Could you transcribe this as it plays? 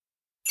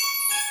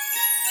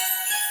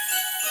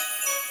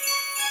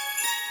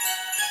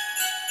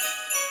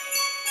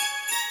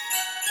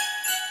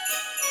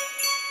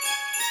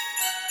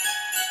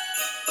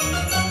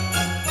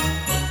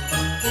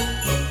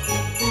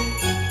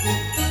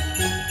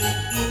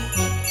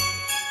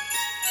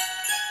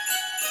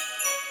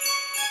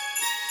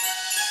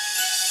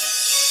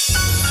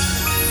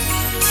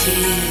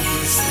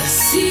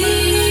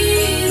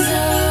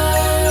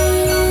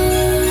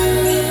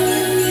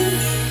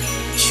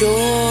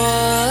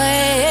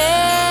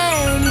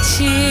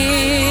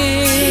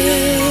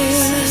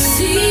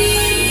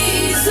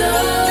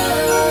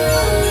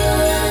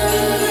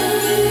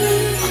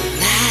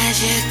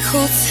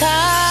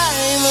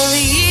time of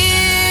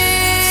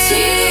year.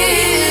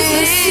 'Tis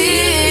the season.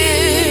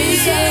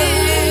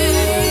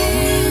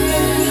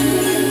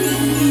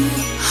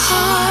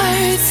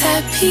 Hearts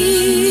at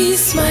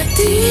peace, my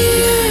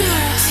dear.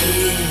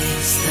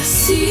 'Tis the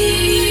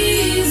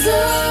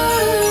season.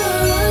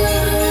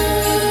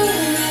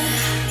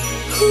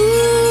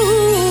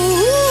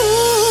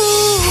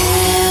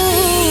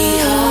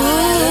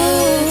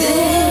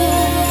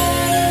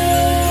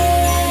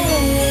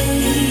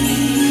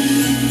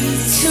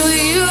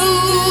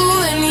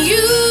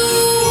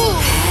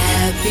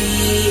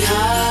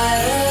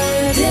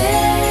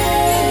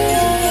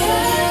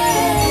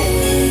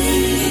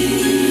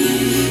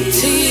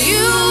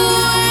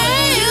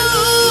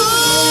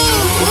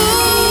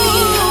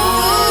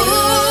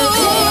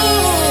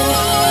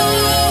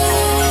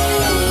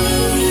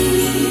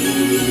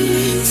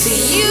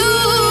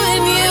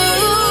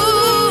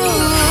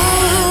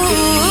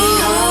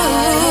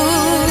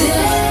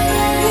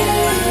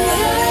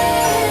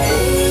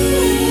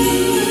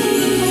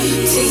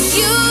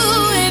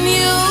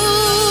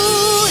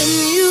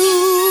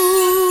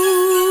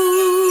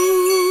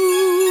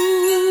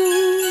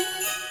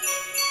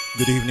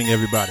 Good evening,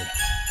 everybody.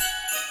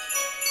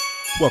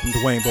 Welcome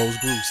to Wayne's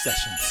Groove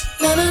Sessions.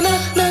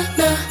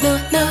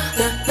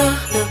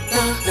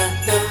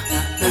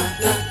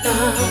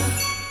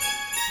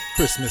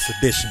 Christmas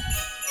edition.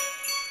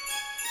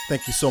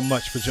 Thank you so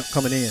much for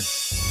coming in.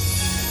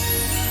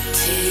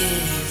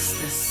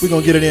 We're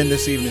going to get it in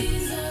this evening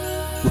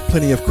with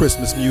plenty of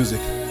Christmas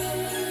music.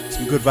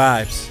 Some good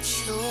vibes.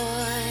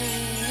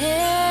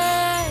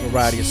 A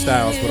variety of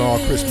styles, but all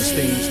Christmas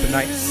themes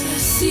tonight.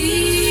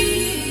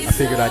 I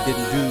figured I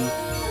didn't do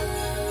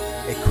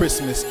a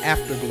Christmas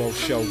afterglow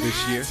show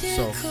this year,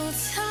 so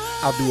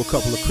I'll do a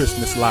couple of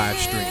Christmas live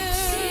streams.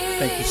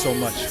 Thank you so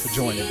much for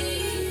joining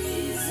me.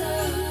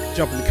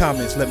 Jump in the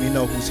comments, let me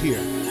know who's here.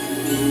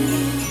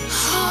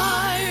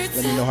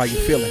 Let me know how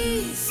you're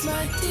feeling.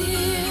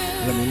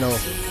 Let me know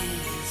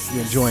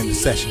you're enjoying the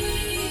session.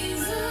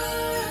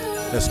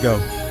 Let's go.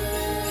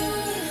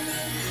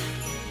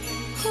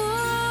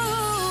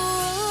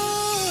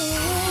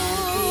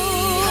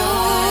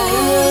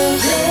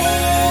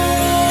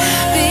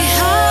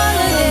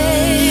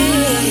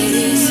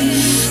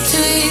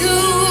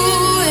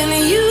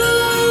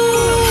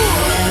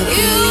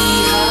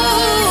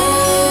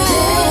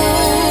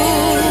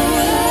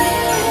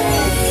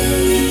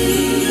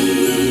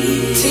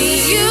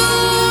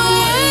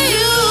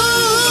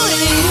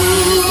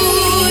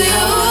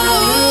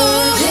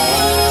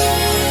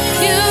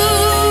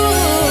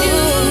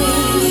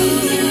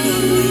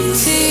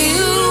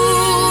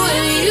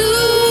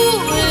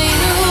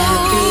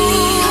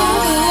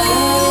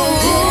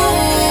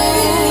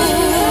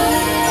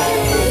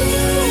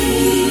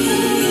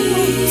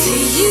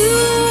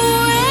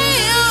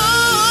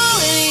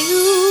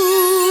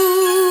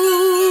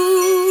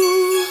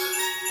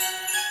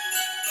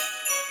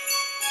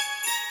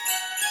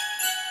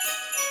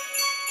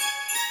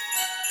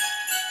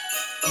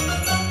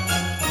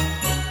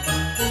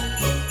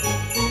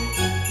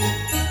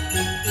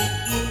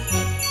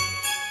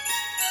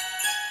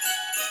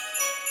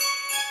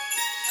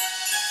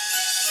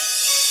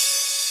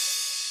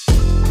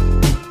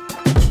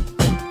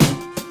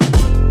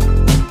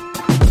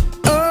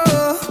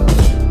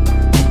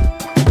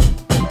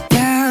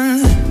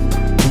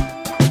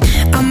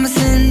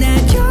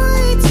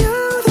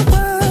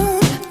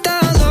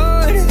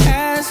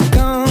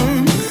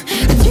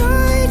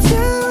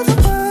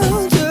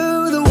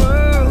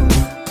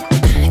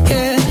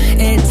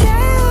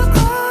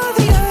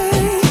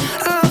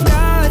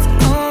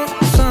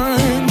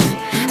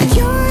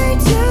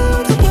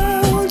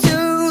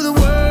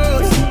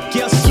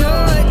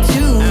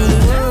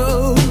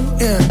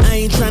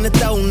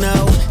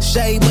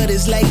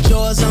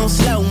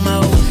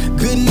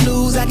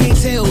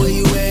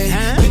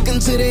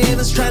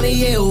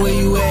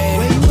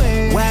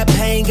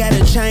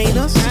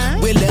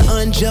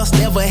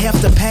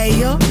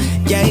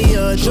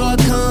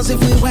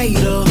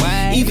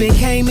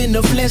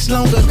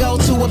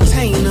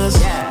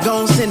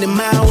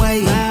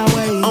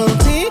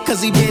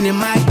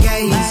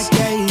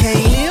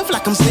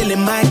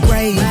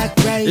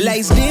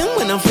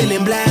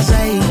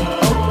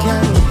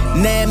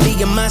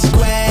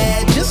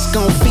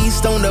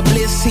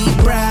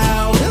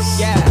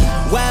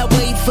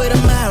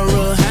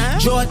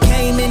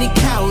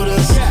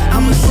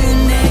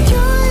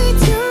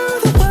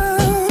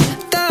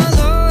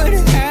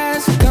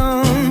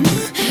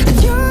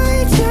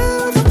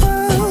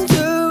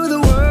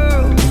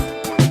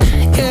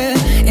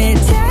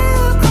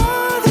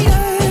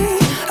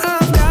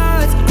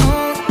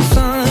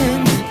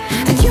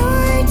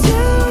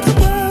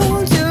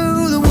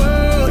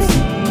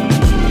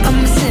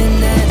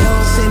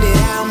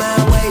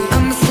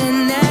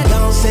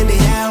 Send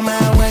it out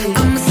my way.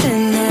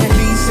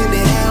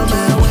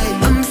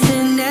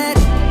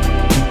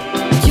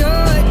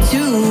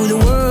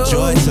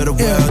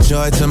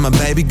 joy to my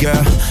baby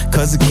girl.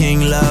 Cause the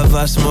king love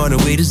us more than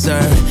we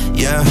deserve.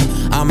 Yeah,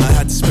 I'ma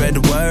have to spread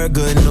the word.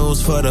 Good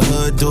news for the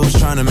hood dudes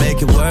trying to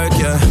make it work.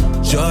 Yeah,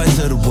 joy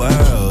to the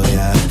world.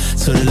 Yeah,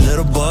 to the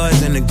little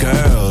boys and the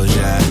girls.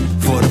 Yeah,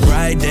 for the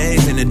bright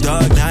days and the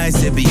dark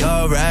nights, it be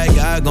alright.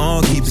 God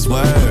gon' keep his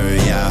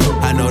word. Yeah,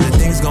 I know that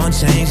things gon'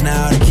 change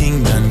now. The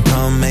kingdom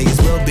come, make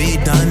his will be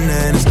done,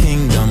 and his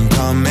kingdom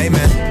come.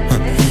 Amen.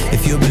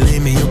 If you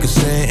believe me, you can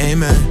say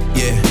amen.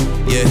 Yeah,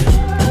 yeah.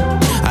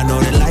 I know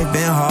that life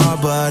been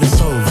hard, but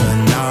it's over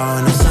now,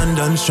 and the sun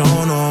done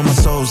shone on my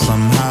soul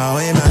somehow.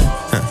 Amen.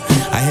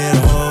 I hear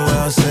the whole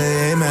world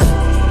say amen.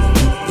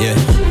 Yeah.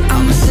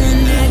 I'ma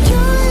send that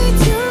joy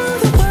to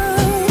the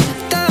world.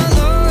 The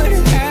Lord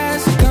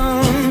has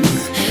come.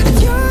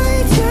 Joy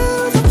to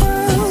the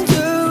world,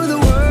 to the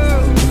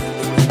world.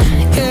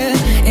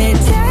 Yeah, and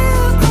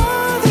tell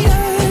all the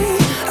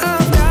earth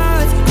of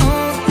God's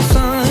own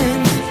Son.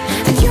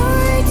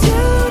 Joy to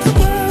the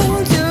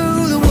world, to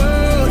the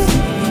world.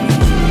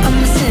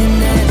 I'ma send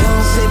that.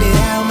 Don't send it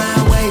out my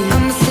way.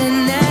 I'ma send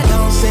that.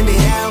 Don't send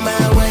it out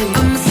my way.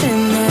 I'ma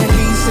send that.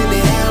 Please send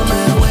it out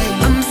my way.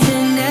 I'ma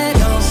send that.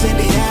 Don't send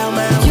it out my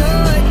way.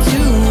 Joy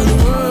to the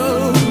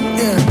world.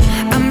 Yeah,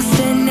 I'ma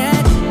send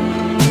that.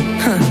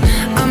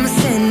 I'ma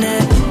send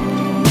that.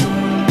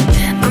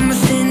 I'ma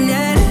send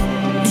that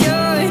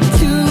joy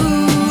to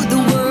the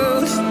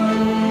world.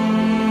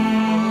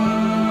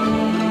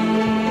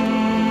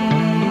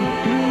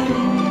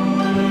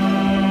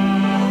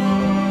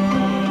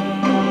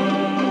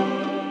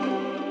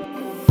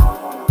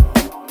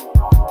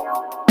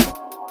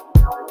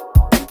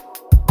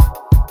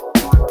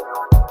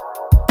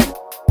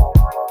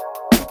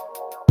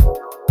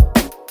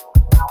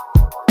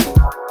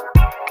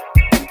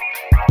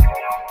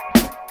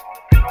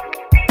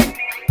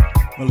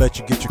 I'm gonna let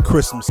you get your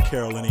Christmas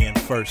caroling in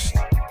first.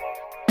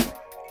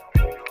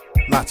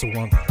 Lots of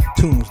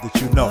tunes that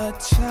you know. What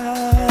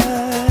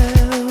child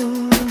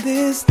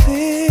is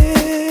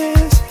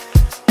this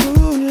who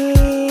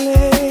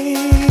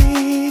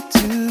lay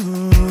to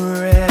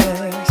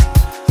rest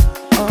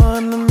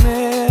on the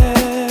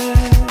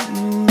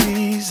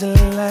Mary's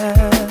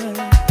lap?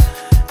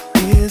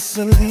 Is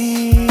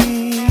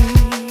sleeping,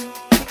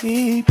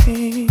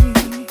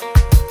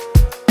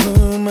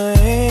 whom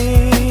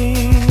angels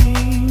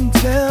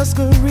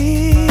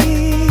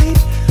greet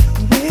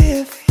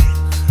with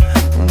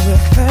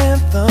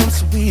anthems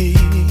sweet,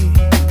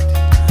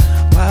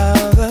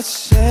 while the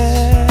shepherds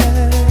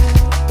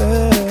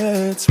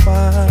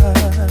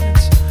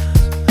watch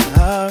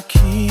our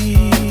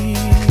keeping.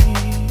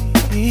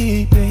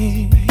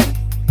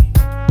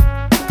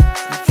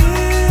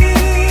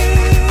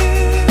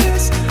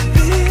 This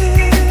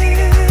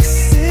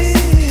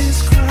is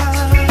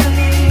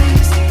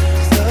Christ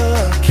the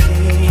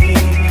King,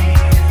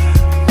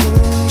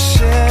 whom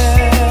shepherds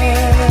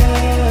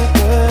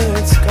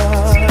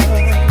guard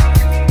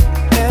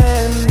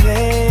and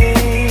angels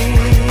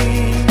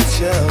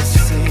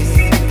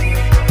sing.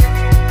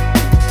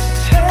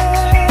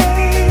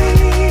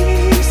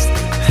 Haste,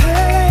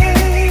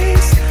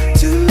 haste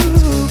to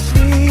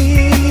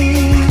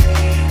bring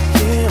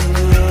him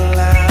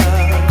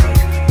loud,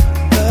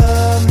 the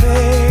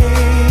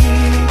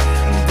maid,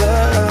 the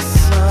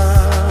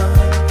son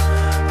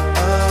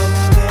of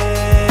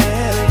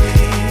Mary.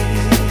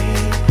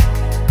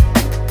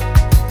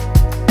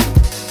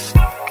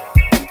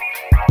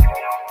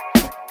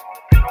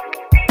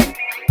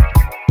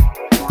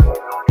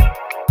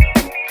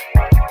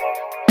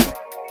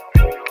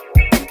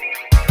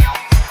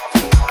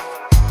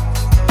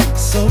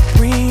 So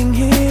bring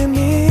him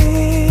incense,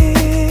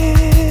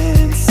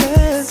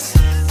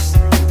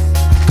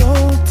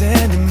 gold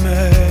and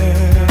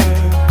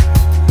myrrh.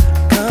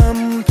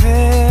 Come,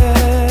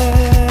 peasant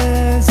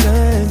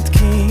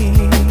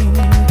king,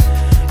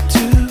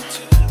 to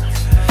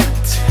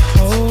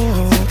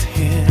hold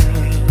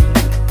him,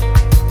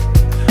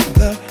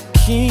 the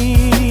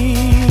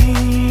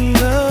King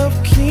of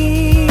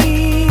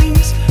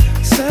Kings.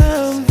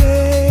 Salvation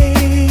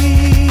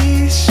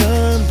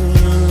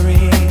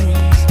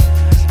brings.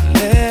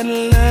 Let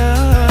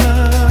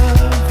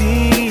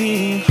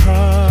loving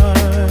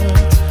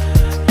hearts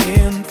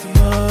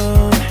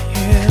enthrone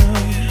him.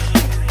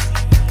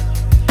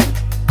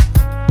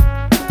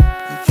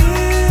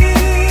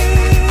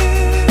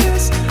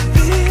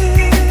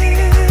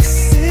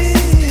 This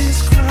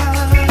is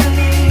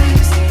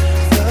Christ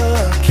the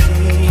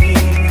King,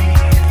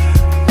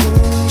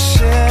 whom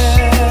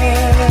shepherds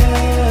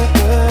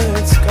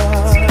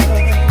guard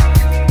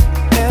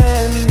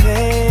and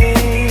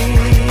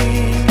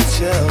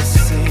angels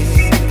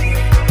sing.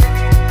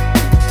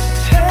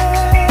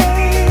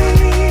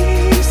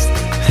 Haste,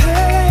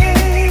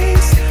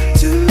 haste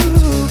to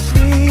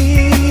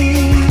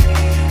bring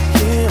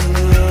him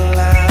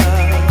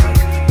loud,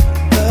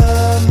 the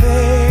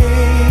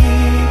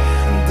maid,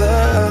 the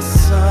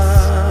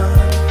son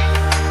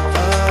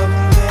of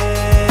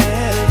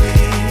Mary.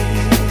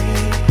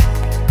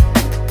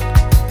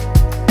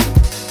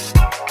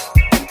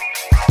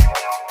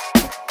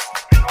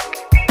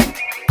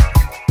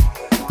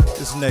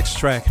 This next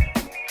track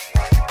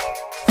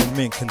called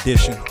Mint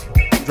Condition.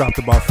 Dropped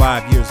about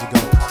 5 years ago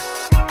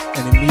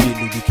and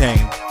immediately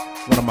became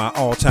one of my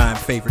all-time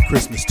favorite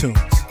Christmas tunes.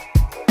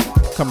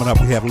 Coming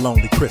up, we have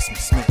Lonely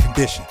Christmas, Mint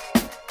Condition.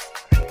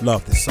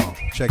 Love this song.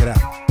 Check it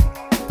out.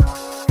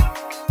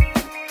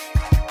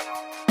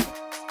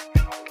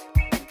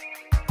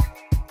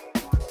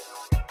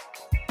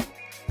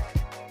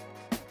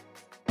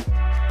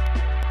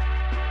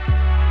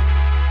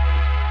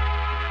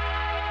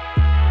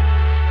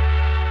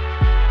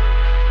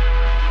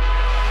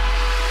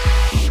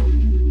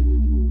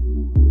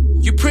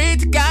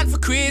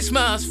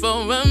 Christmas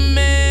for a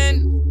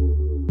man.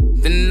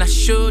 Then I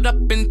showed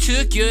up and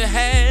took your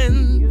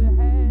hand.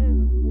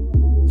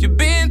 You've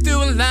been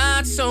through a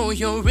lot, so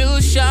you're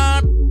real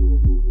sharp.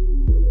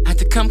 Had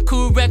to come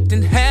correct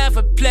and have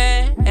a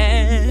plan.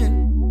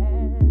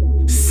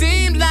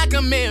 Seemed like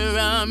a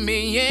mirror,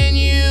 me and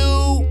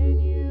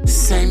you.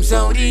 Same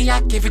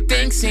zodiac,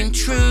 everything seemed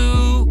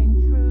true.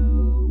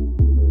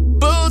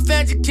 Both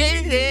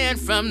educated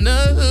from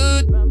the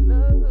hood.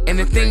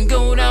 Anything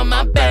go down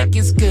my back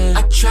is good.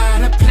 I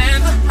try to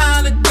plan the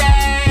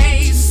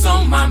holidays,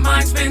 so my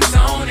mind's been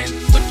zoning.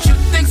 But you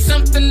think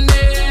something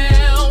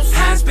else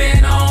has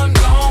been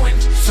ongoing.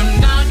 So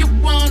now you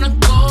wanna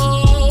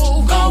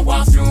go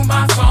all through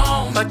my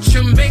phone. But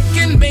you're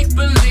making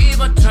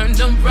make-believe I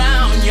turned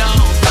around, yo.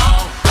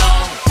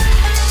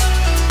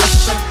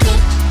 Wish I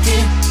could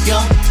hear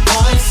your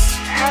voice,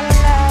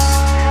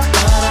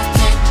 but I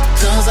can't,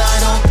 'cause I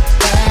don't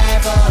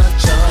have a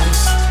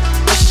choice.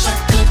 Wish I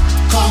could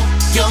call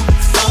your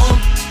phone,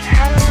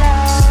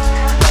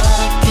 but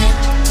I can't,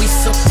 we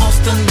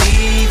supposed to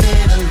leave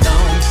it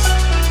alone.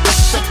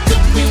 Wish I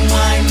could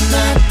rewind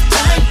the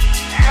time,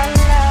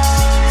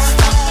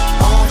 stop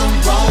all the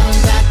wrong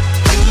that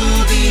do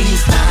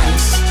these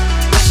times.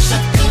 Wish I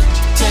could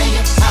tell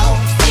you how I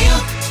feel.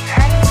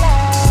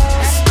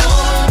 It's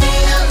gonna be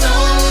a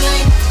lonely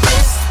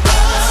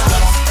Christmas. It's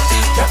gonna be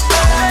a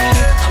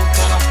lonely, I'm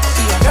gonna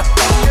be a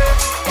lonely.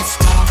 It's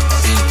gonna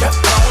be a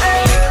lonely,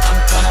 I'm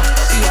gonna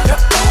be a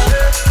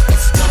lonely.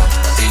 It's gonna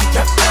be a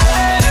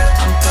lonely,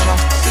 I'm gonna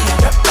be a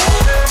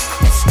lonely.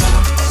 It's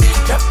gonna be a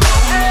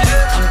lonely,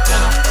 I'm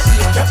gonna be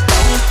a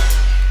lonely.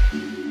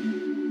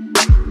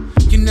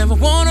 You never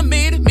wanted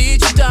me to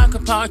meet your darker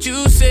part,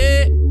 you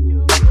said.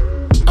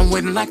 I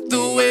wouldn't like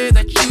the way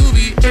that you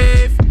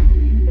behave.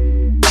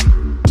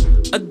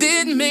 I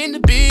didn't mean to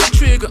be a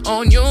trigger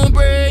on your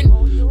brain.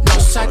 No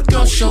side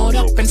girl showed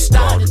up and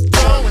started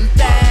throwing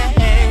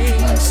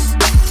things.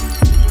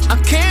 I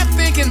kept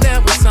thinking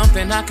there was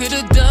something I could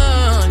have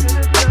done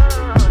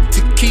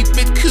to keep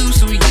it cool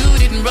so you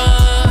didn't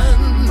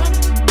run.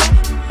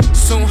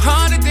 So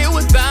hard to deal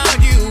without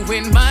you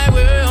in my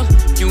world.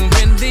 You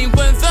really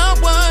were the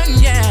one,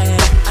 yeah.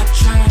 I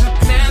try to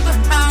plan the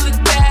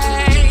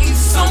holidays,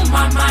 so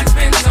my mind's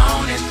been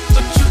zoning.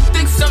 But you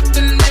think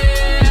something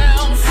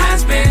else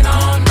has been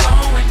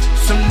ongoing.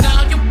 So now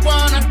you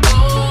wanna go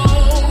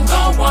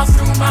all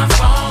through my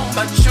phone.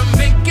 But you're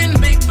making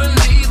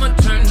make-believe I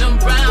turned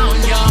around,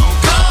 yo.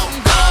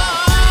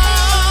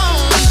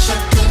 Wish I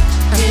could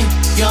hear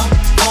your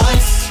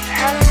voice,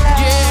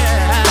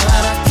 yeah,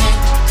 but I can't,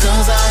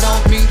 'cause I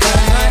don't mean I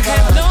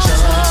have no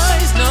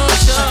choice, no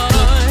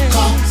choice.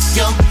 Call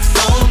your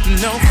phone,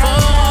 no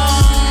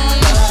phone,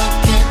 but I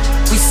can't,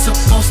 we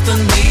supposed to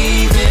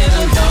leave it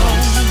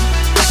alone.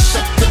 Wish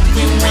I could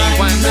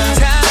rewind the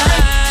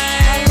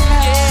time,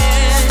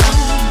 yeah. Stop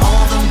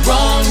all the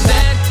wrong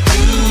that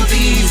do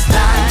these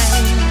lies.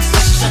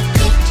 Wish I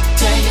could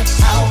tell you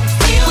how I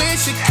feel.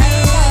 Wish I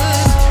could.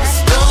 It's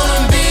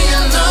gonna be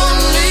a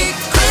lonely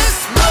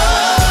Christmas.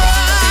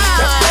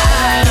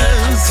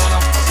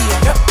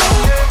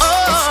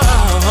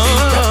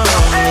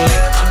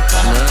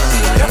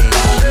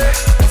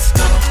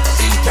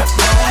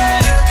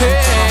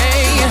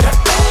 Hey,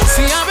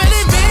 see, I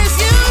really miss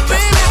you,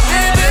 baby,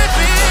 baby,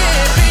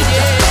 baby,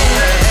 yeah.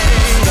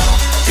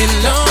 Be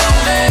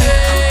lonely,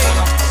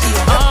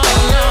 all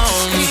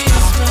alone.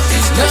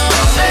 It's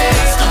lonely,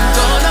 I'm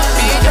gonna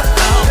be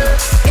alone.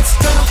 It's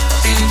gonna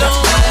be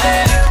lonely,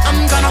 I'm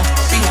gonna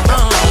be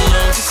alone.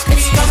 It's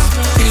gonna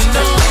be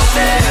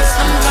lonely,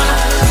 I'm gonna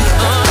be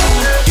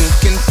alone. You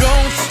can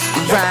throw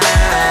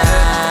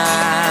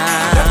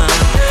around,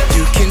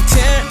 you can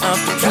tear up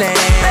the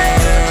place.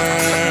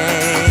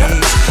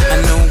 I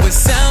know it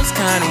sounds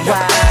kinda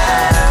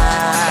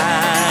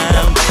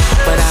wild,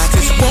 but I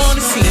just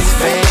wanna see your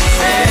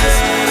face.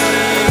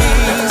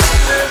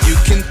 You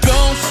can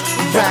throw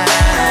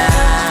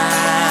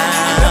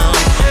around,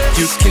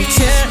 you can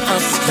tear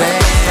up the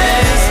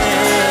place.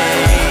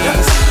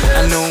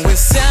 I know it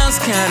sounds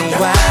kinda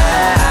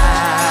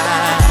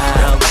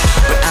wild,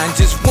 but I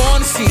just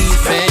wanna see your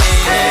face.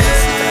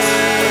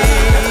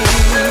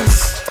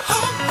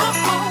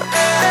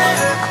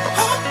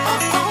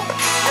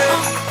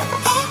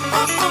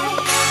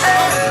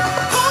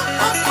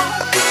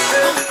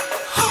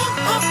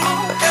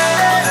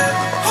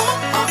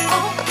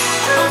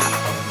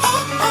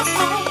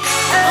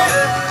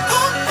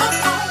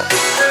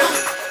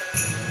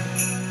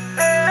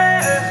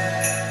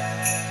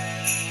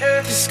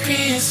 It's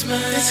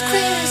Christmas. It's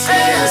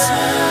Christmas.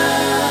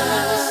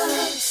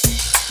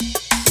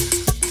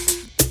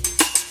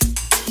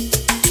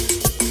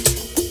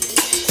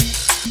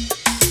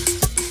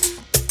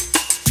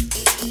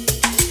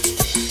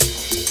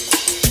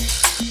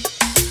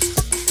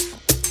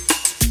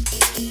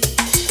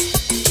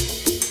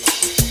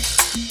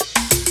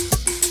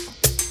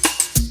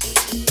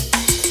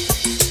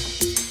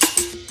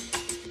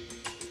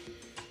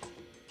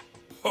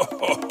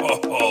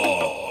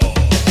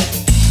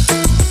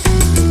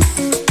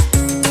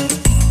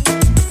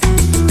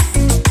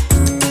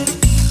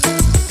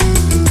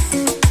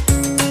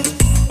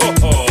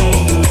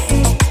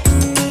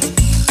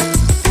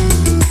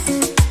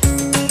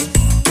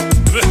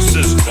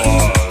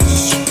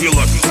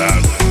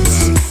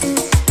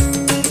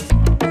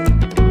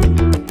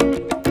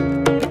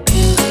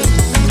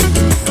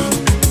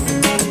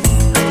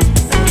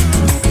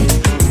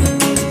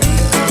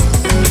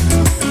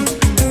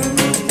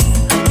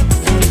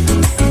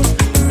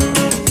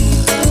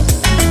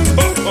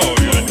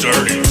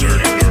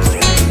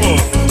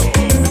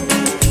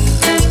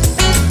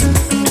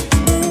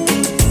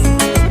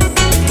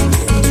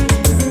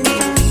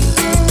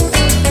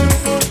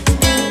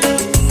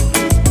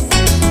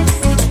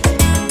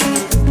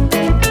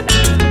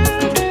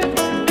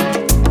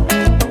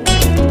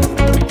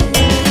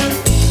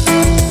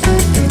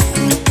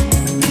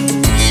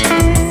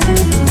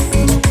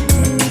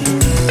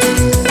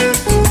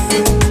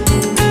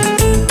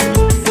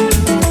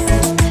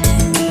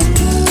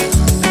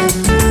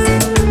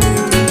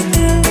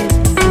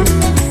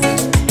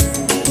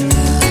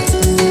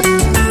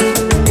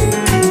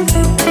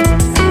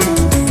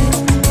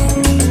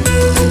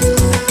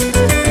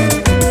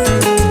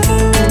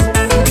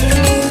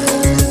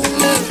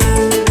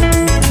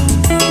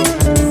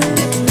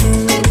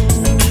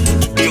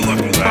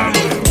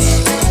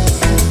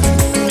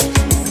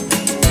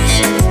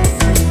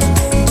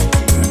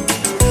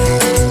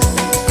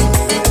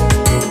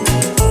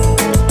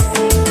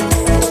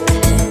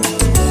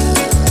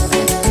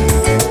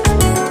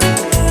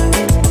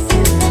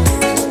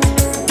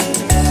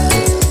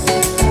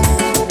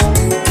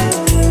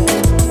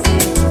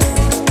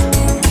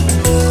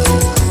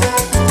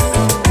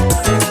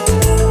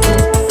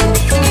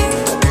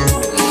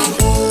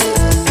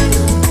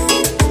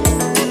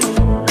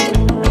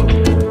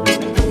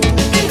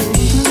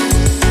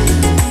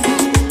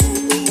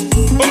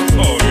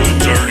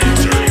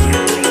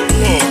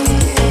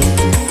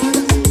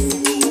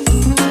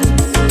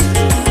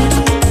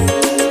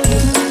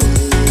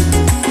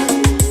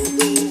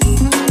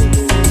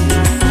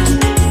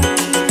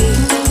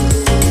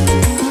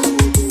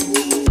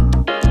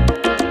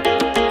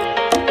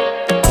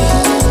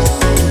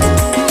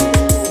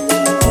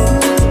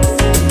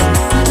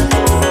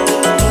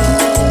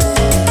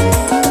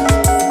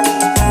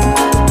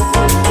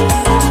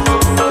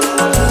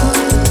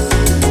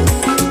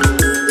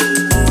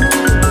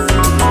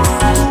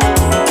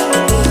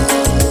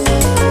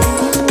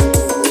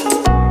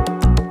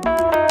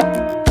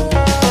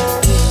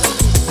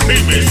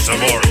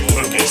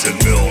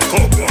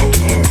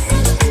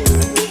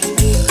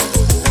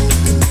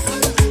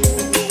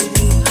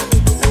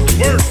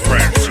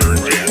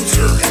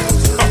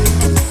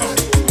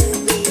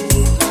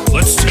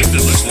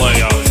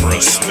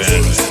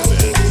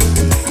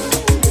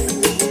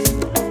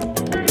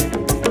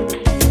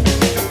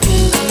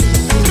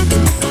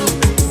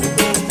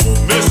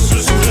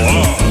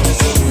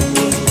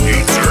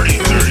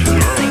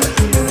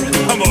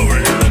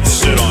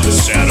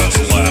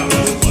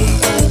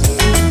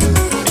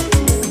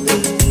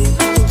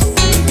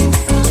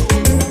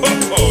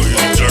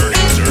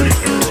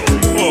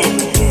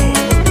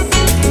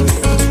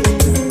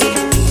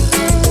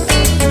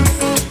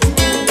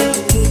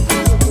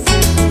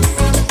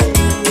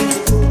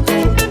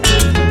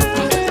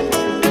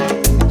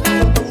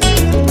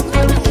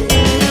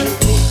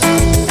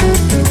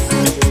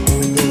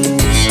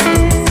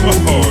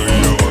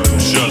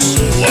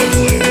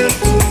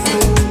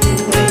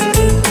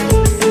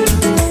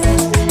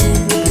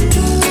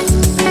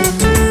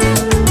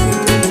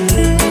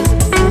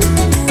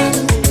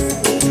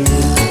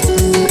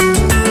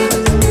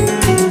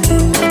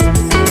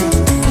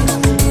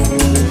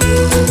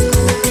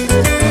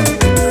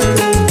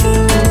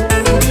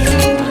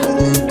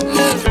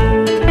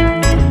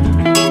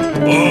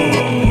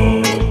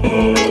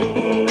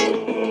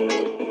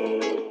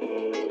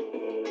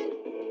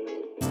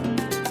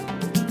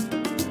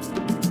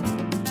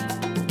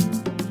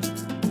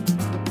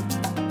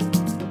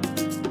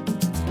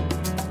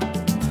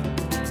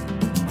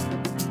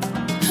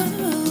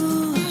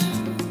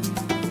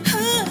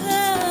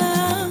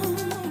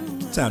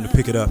 Time to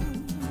pick it up.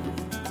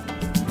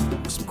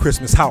 Some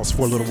Christmas house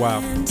for a little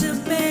while.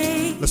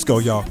 Let's go,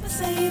 y'all.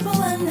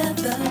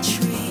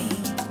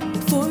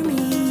 For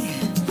me,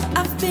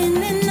 I've been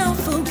an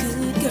awful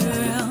good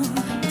girl.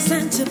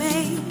 Santa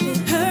baby,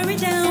 hurry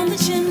down the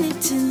chimney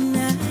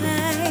tonight.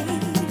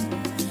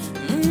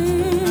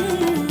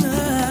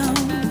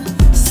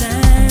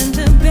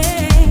 Santa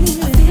baby,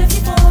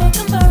 54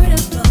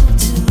 convertible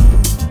to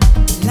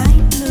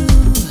light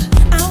blue.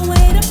 I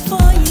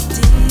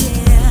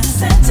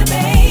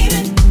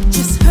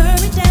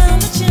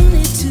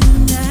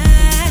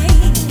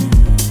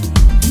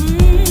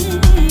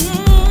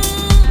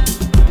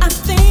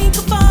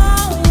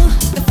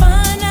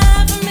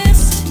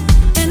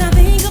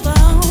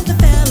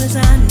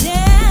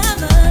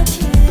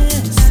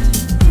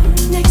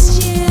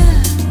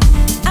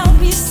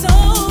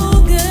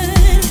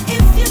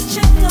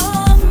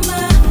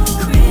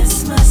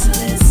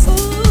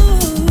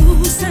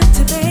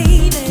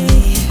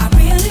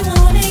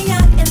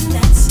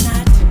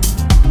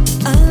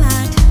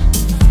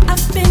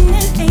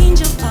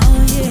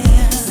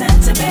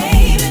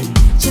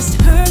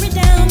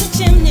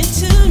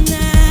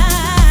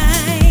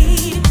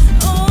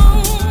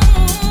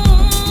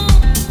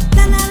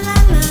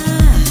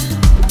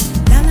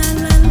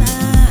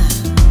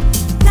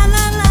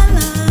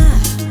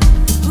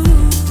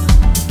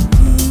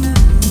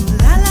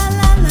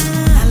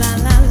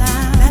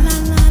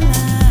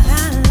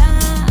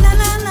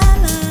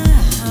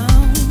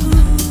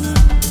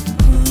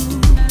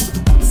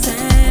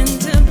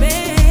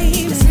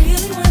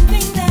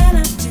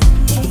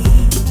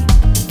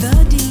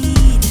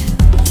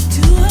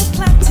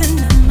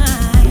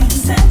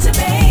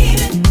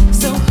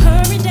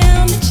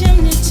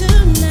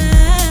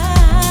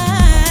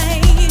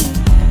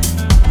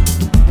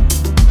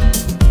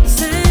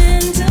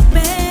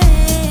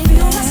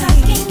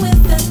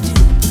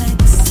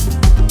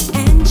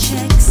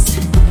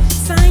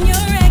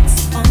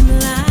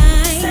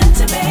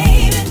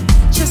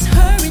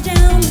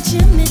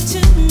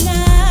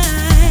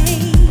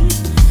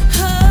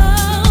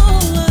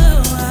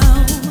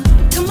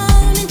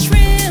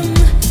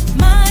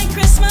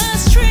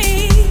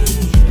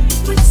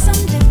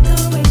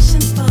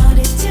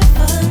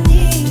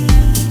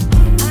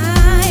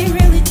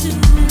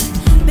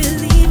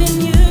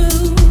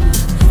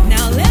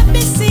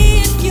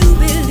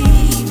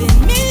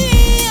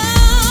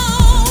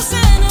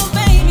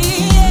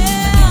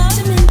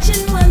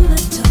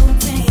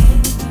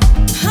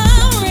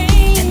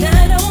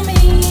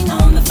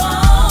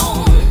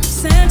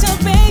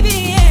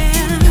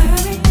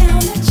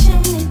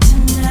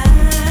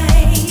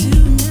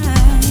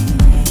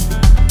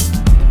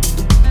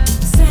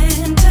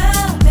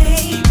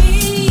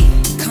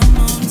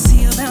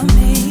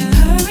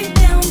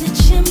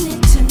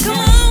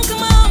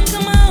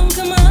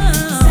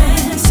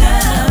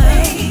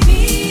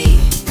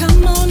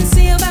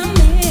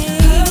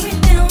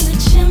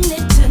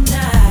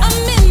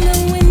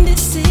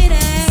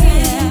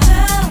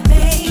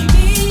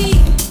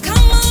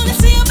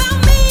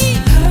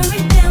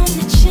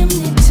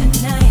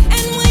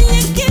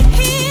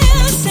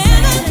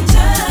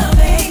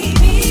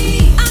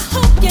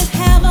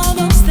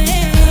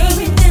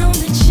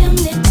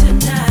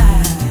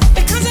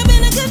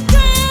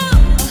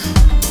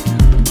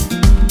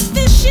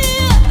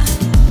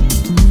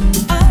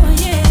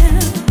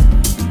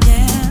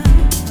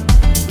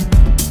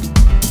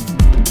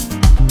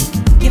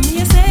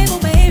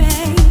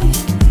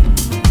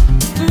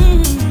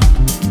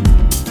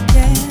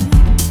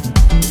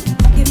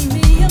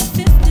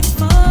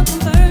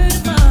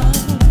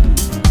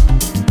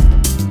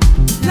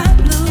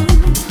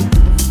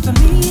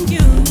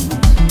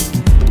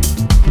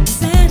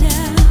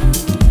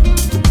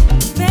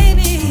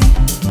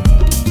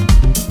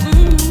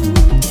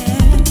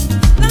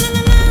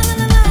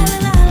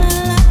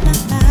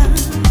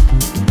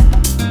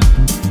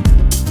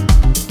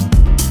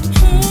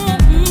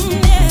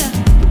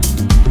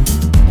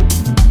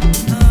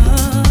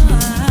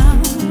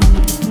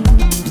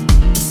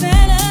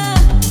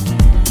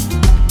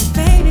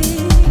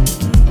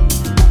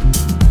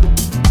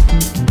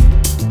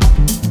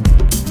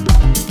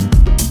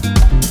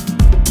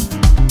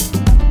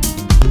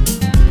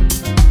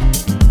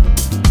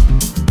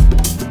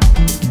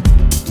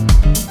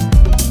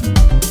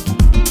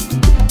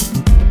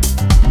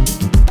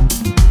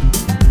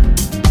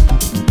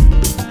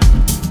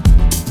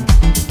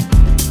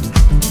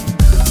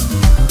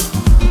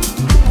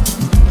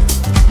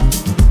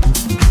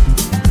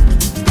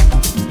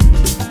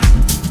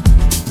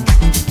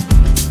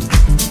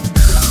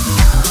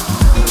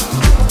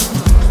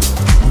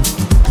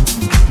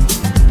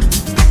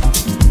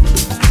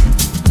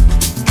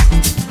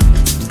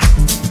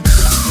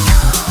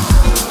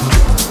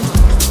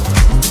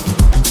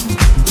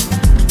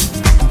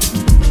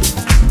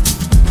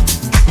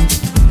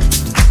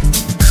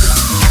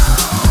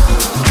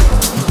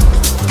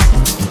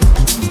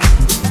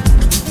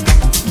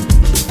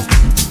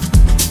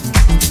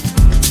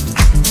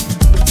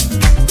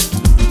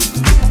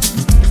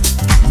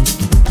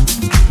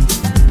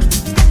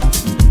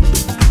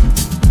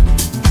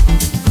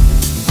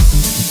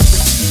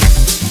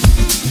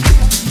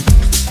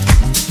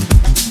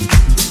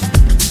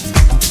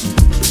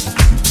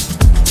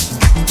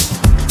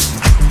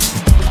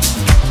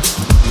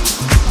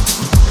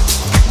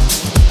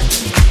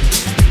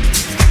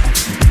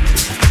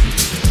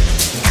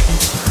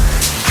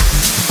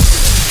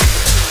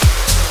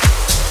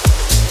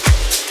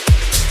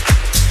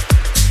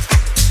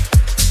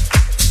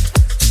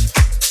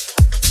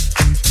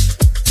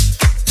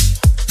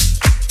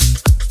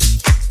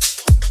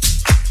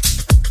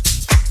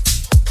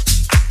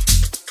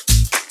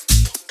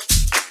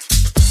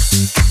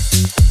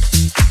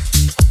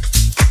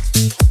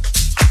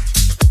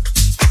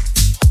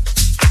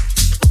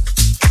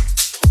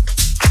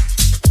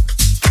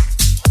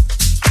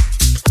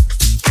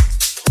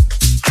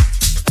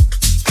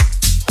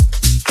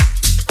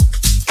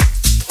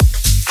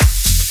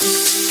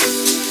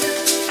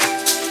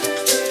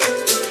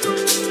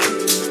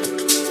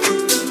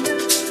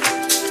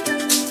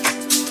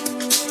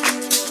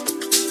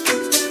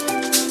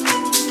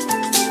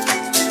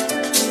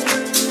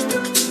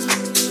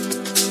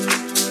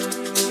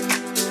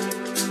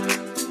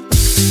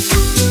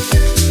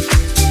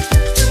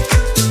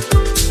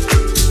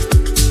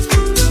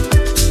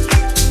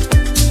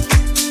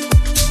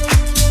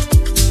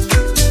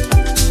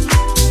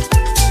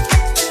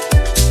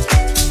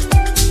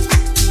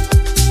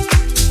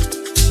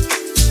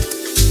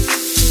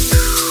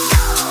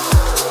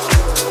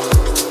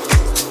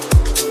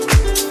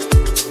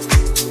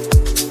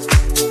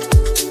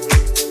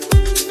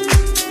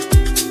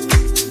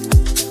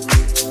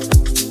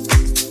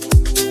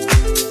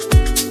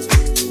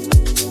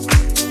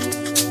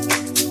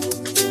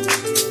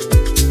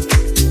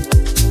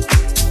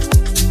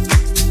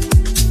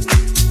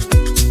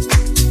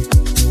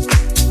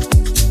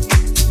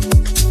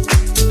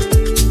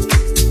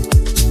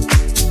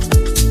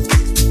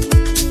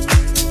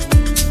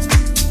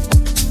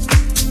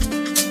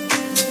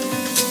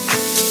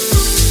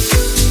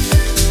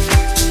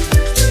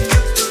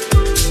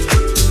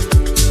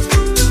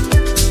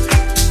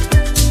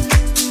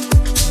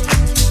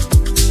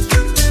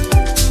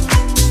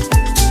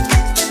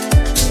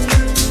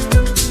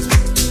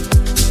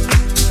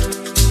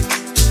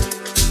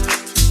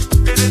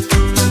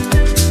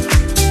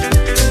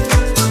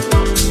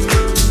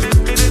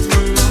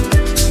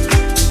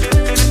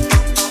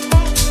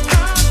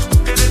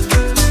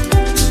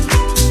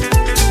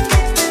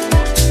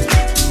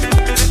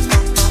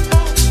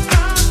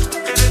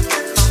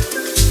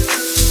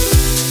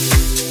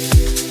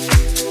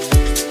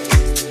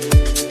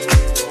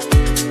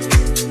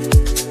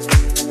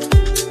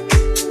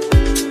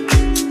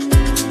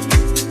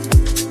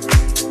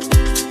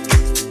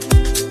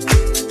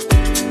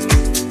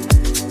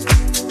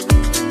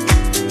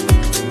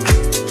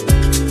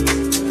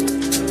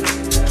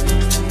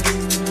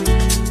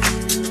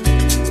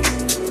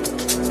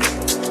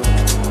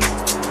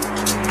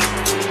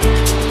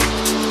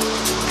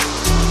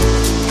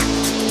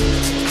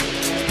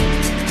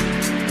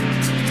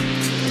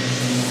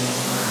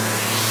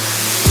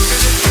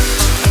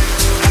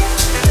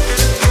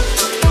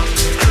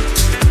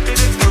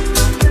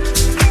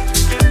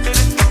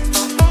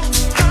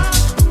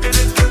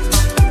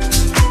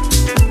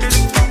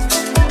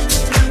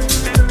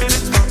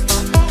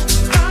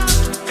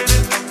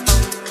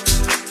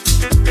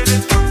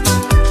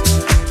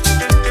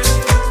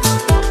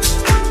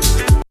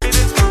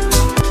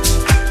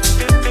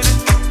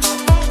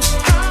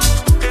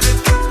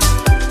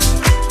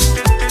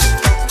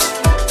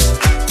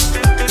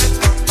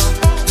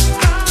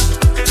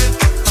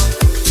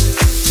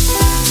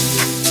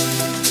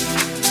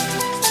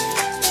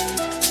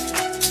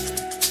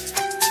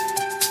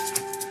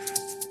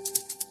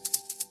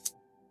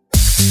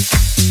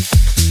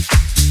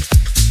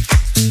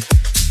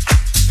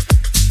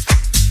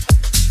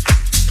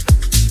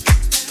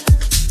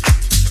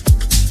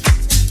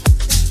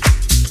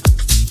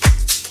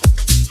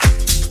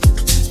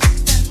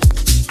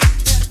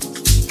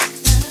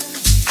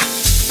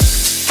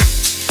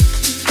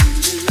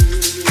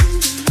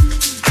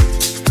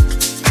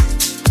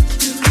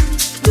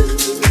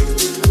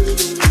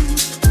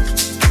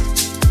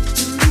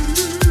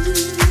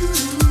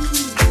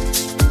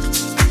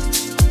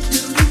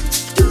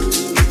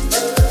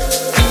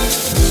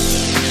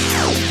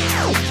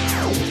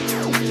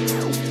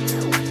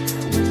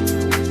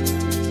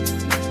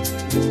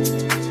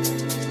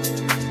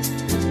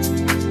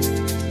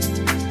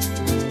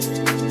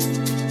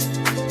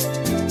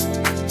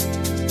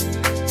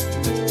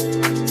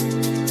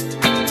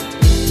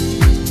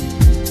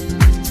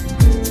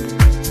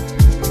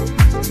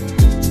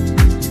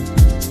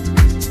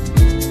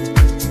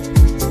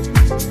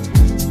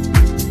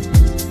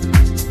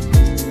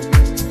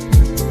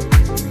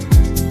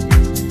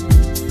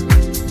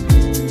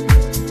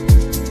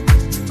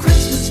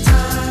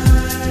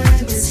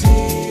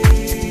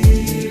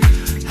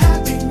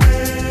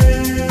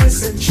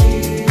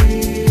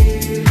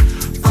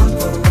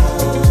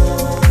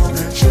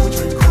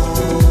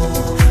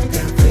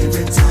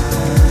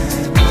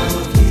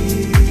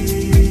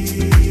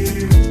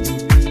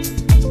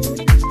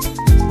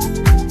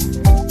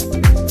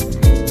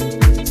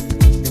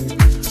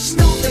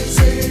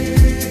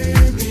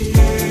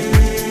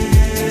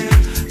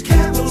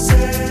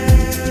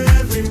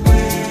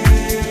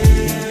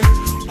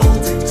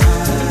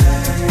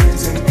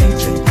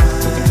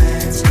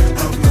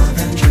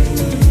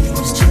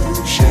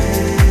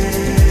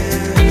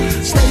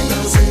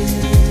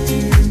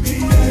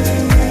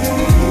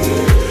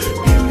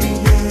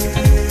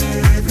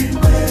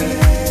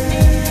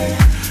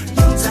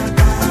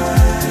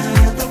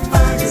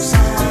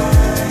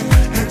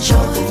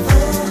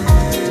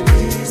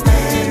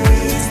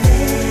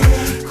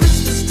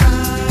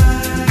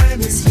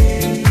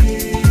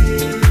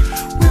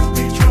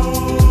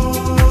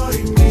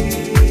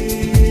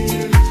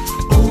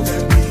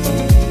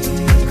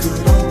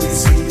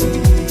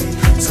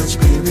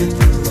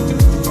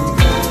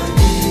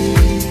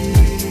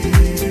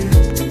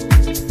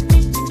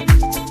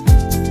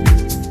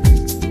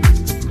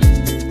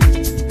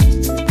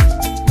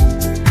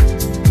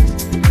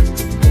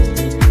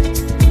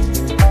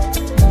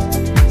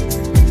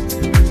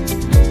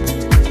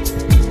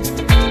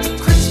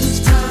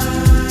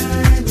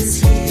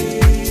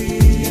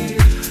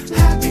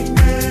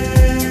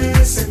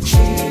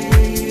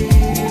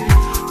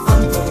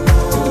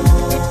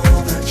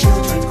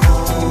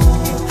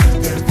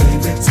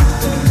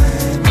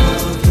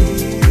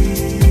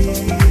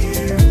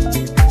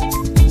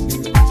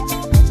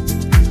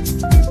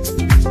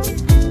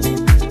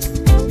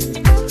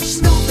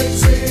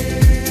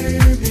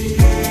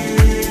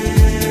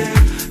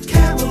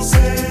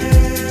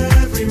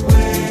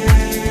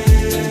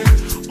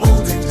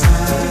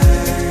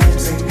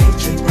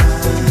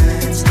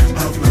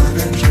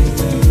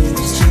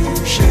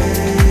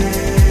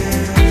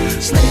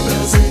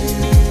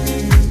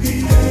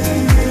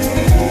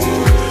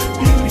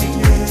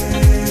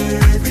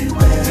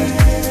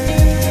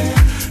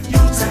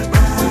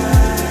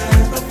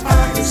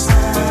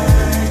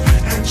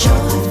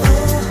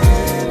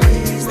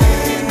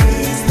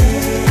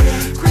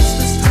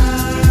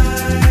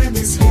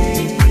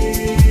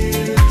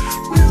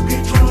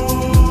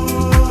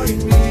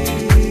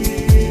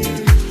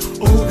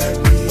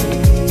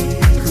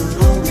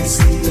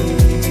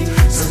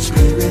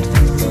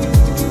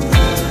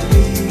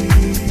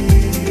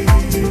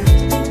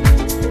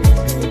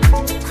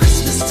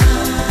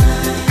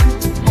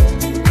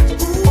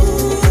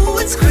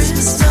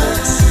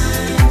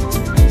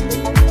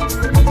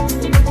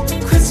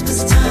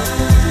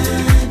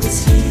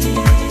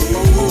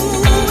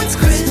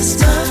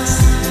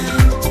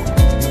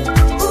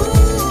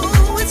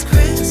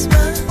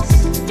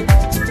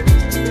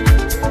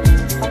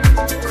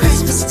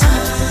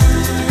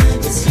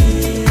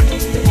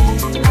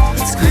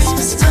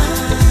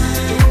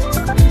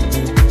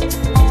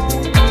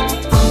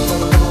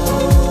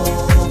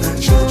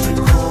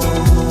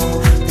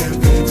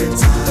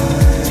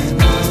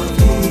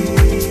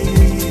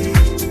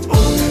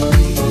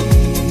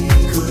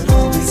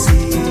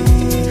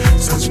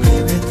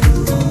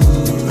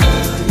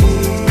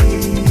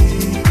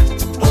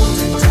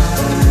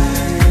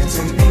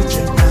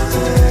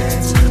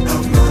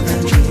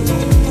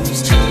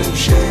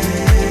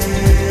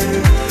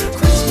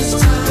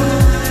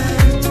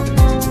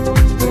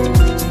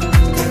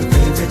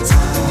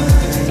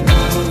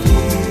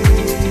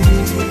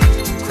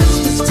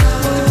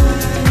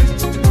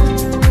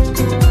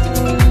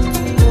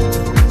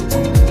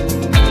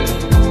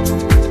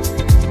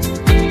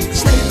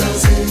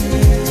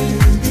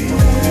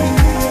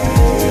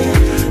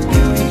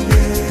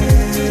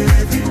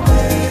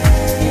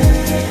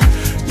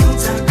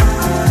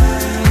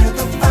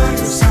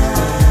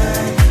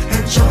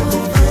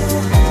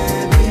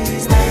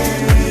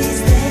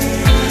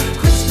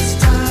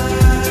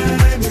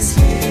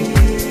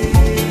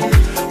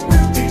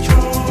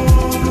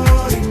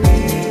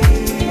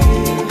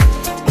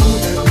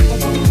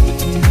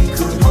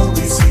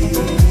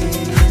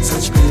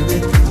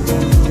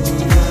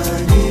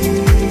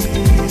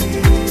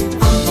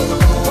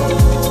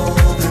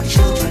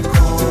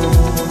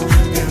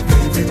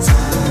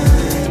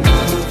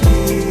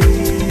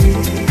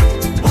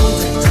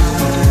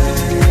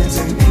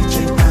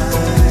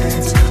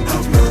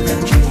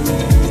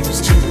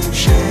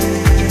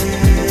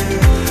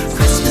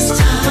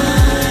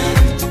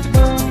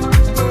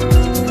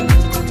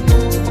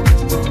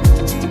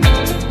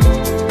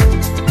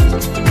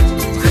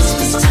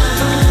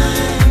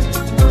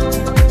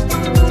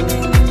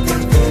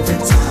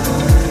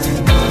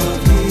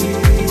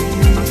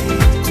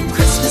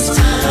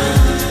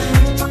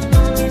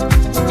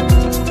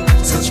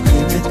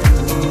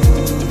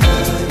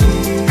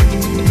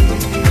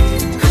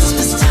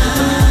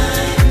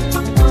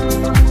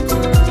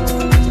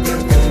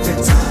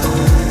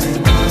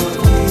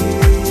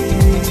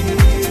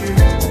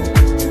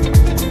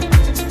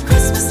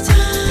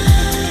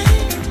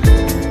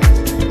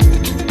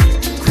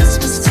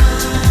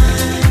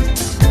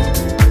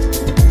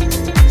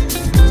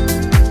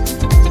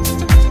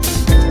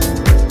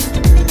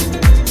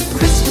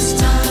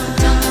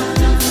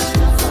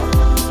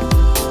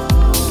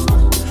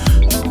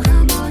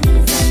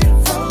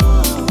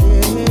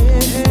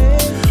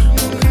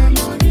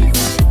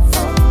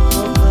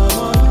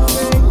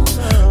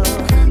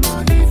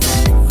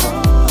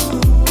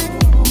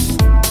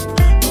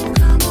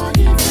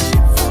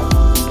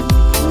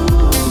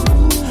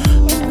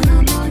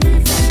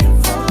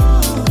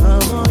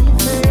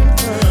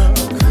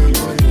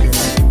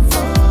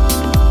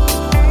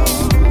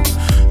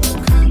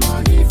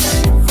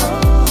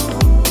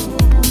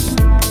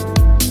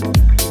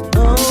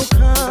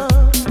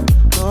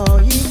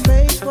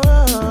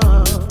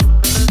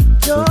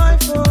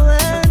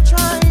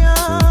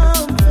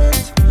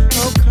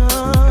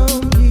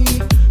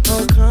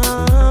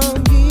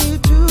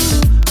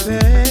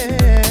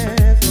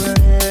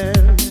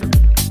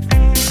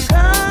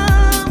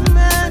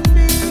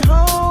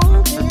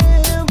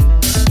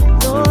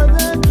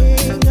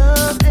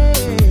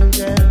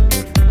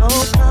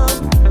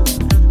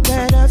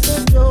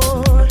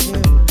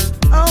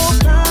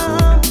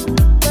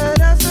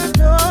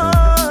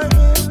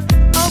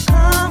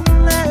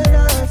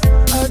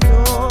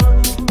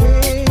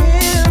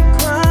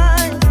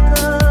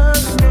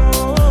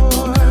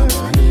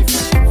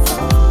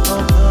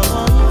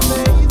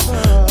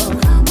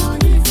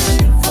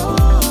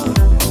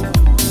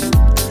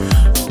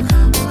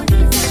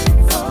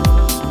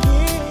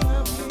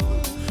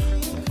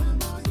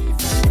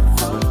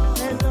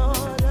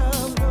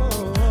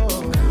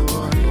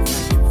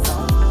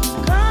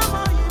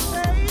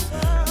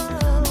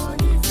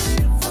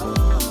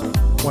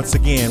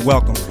again,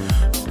 welcome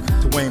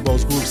to Wayne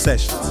Bo's Groove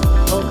Sessions.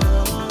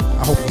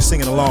 I hope you're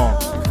singing along.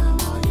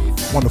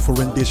 Wonderful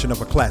rendition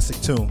of a classic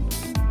tune.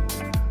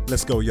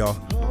 Let's go, y'all.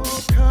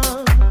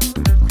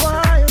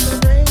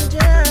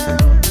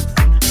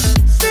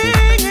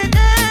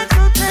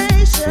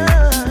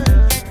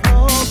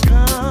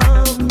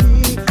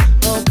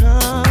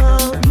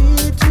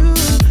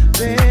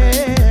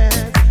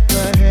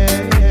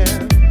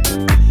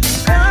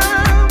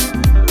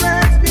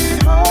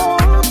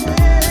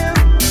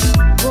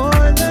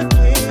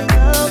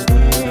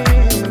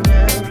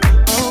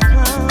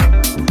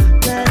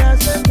 Let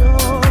us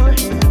adore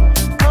him.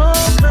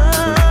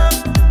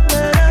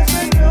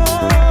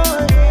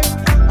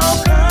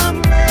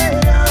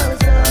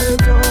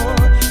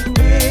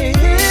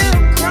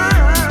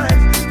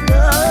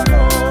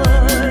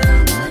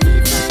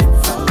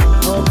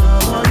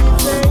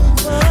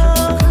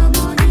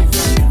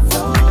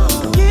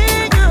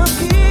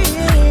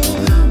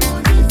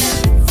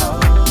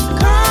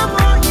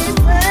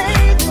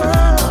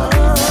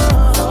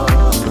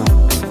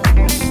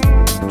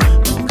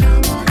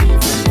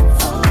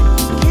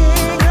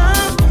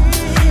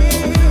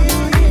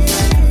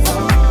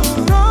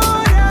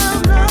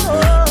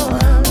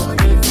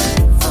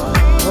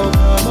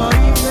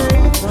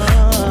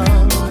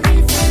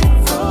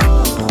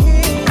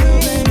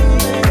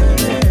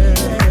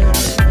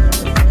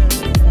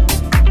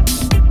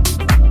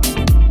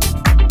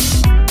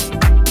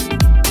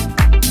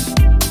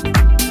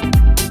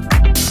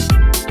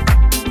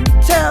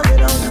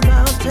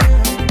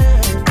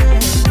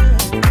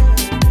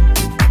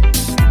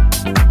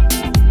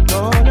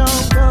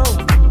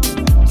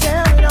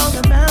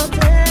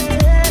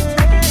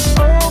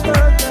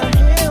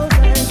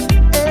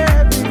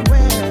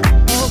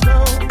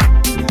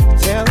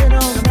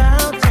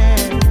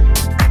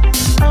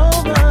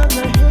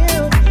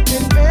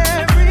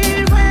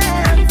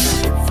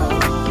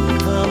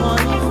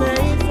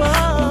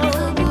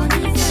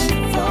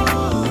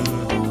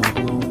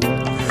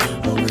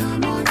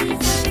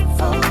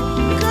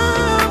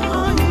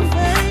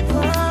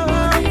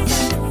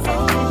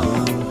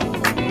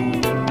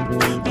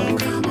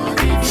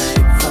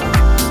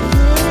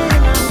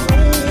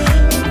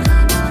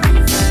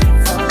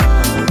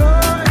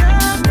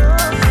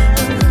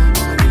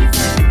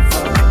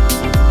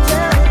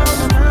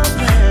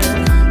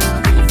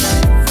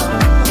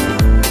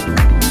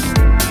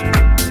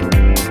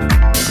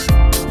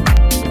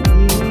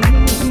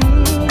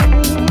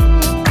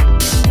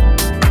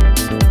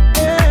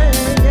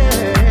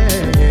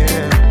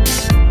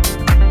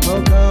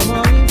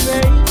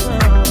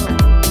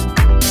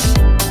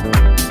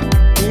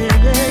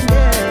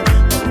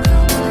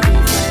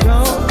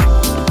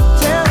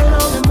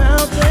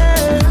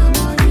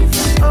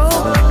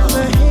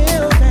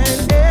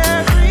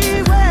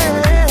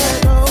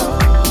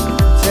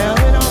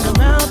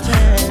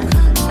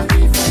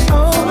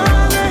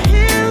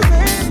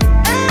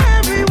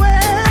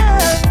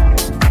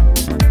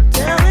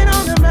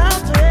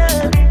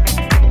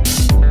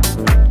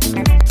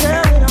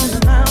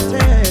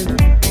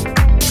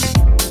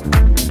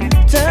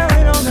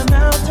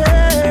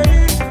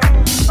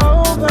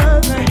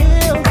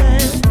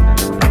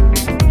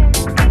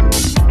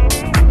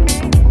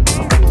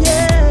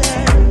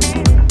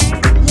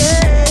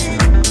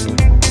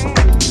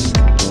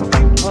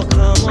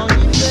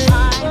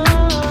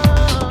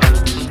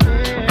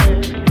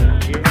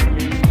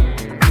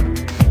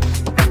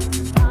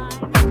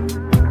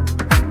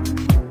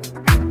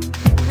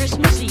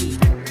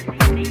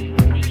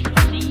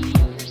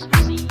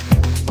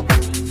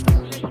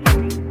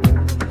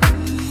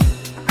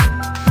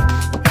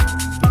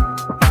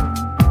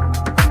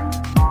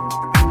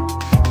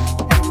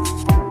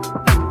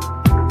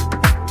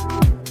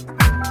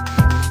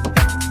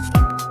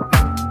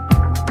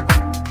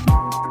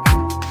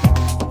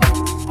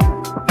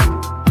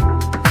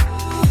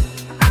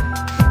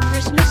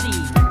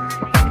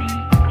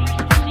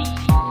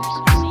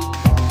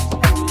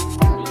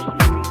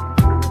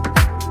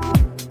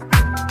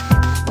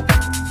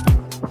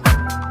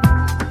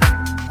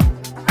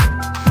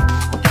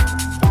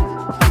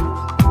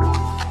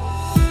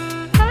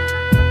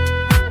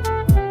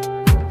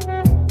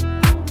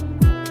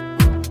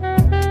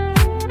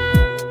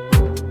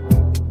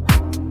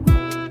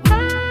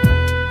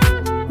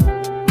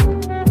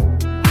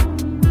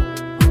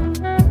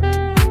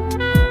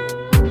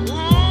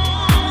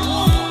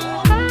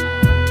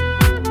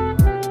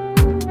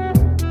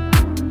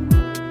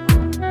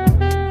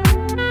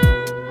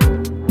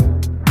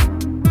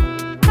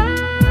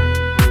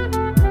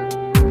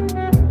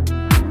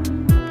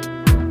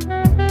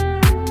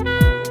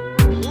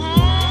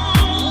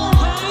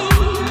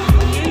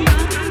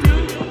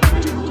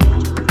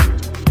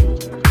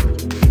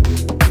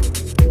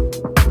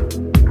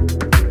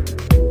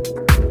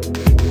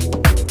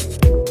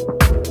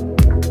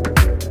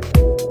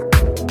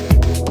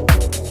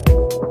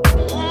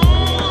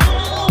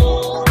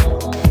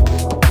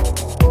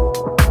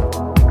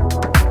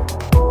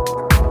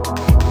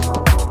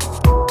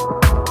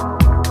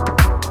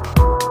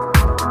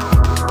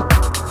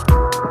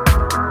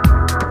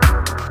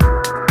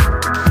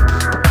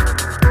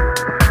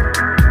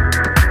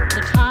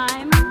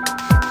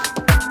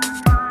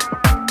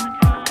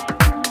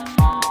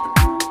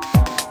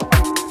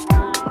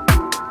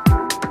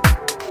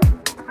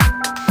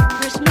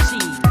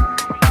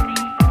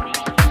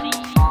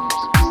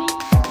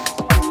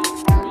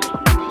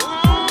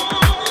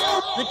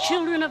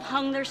 have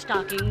hung their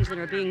stockings and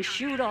are being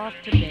shooed off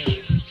to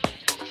bed.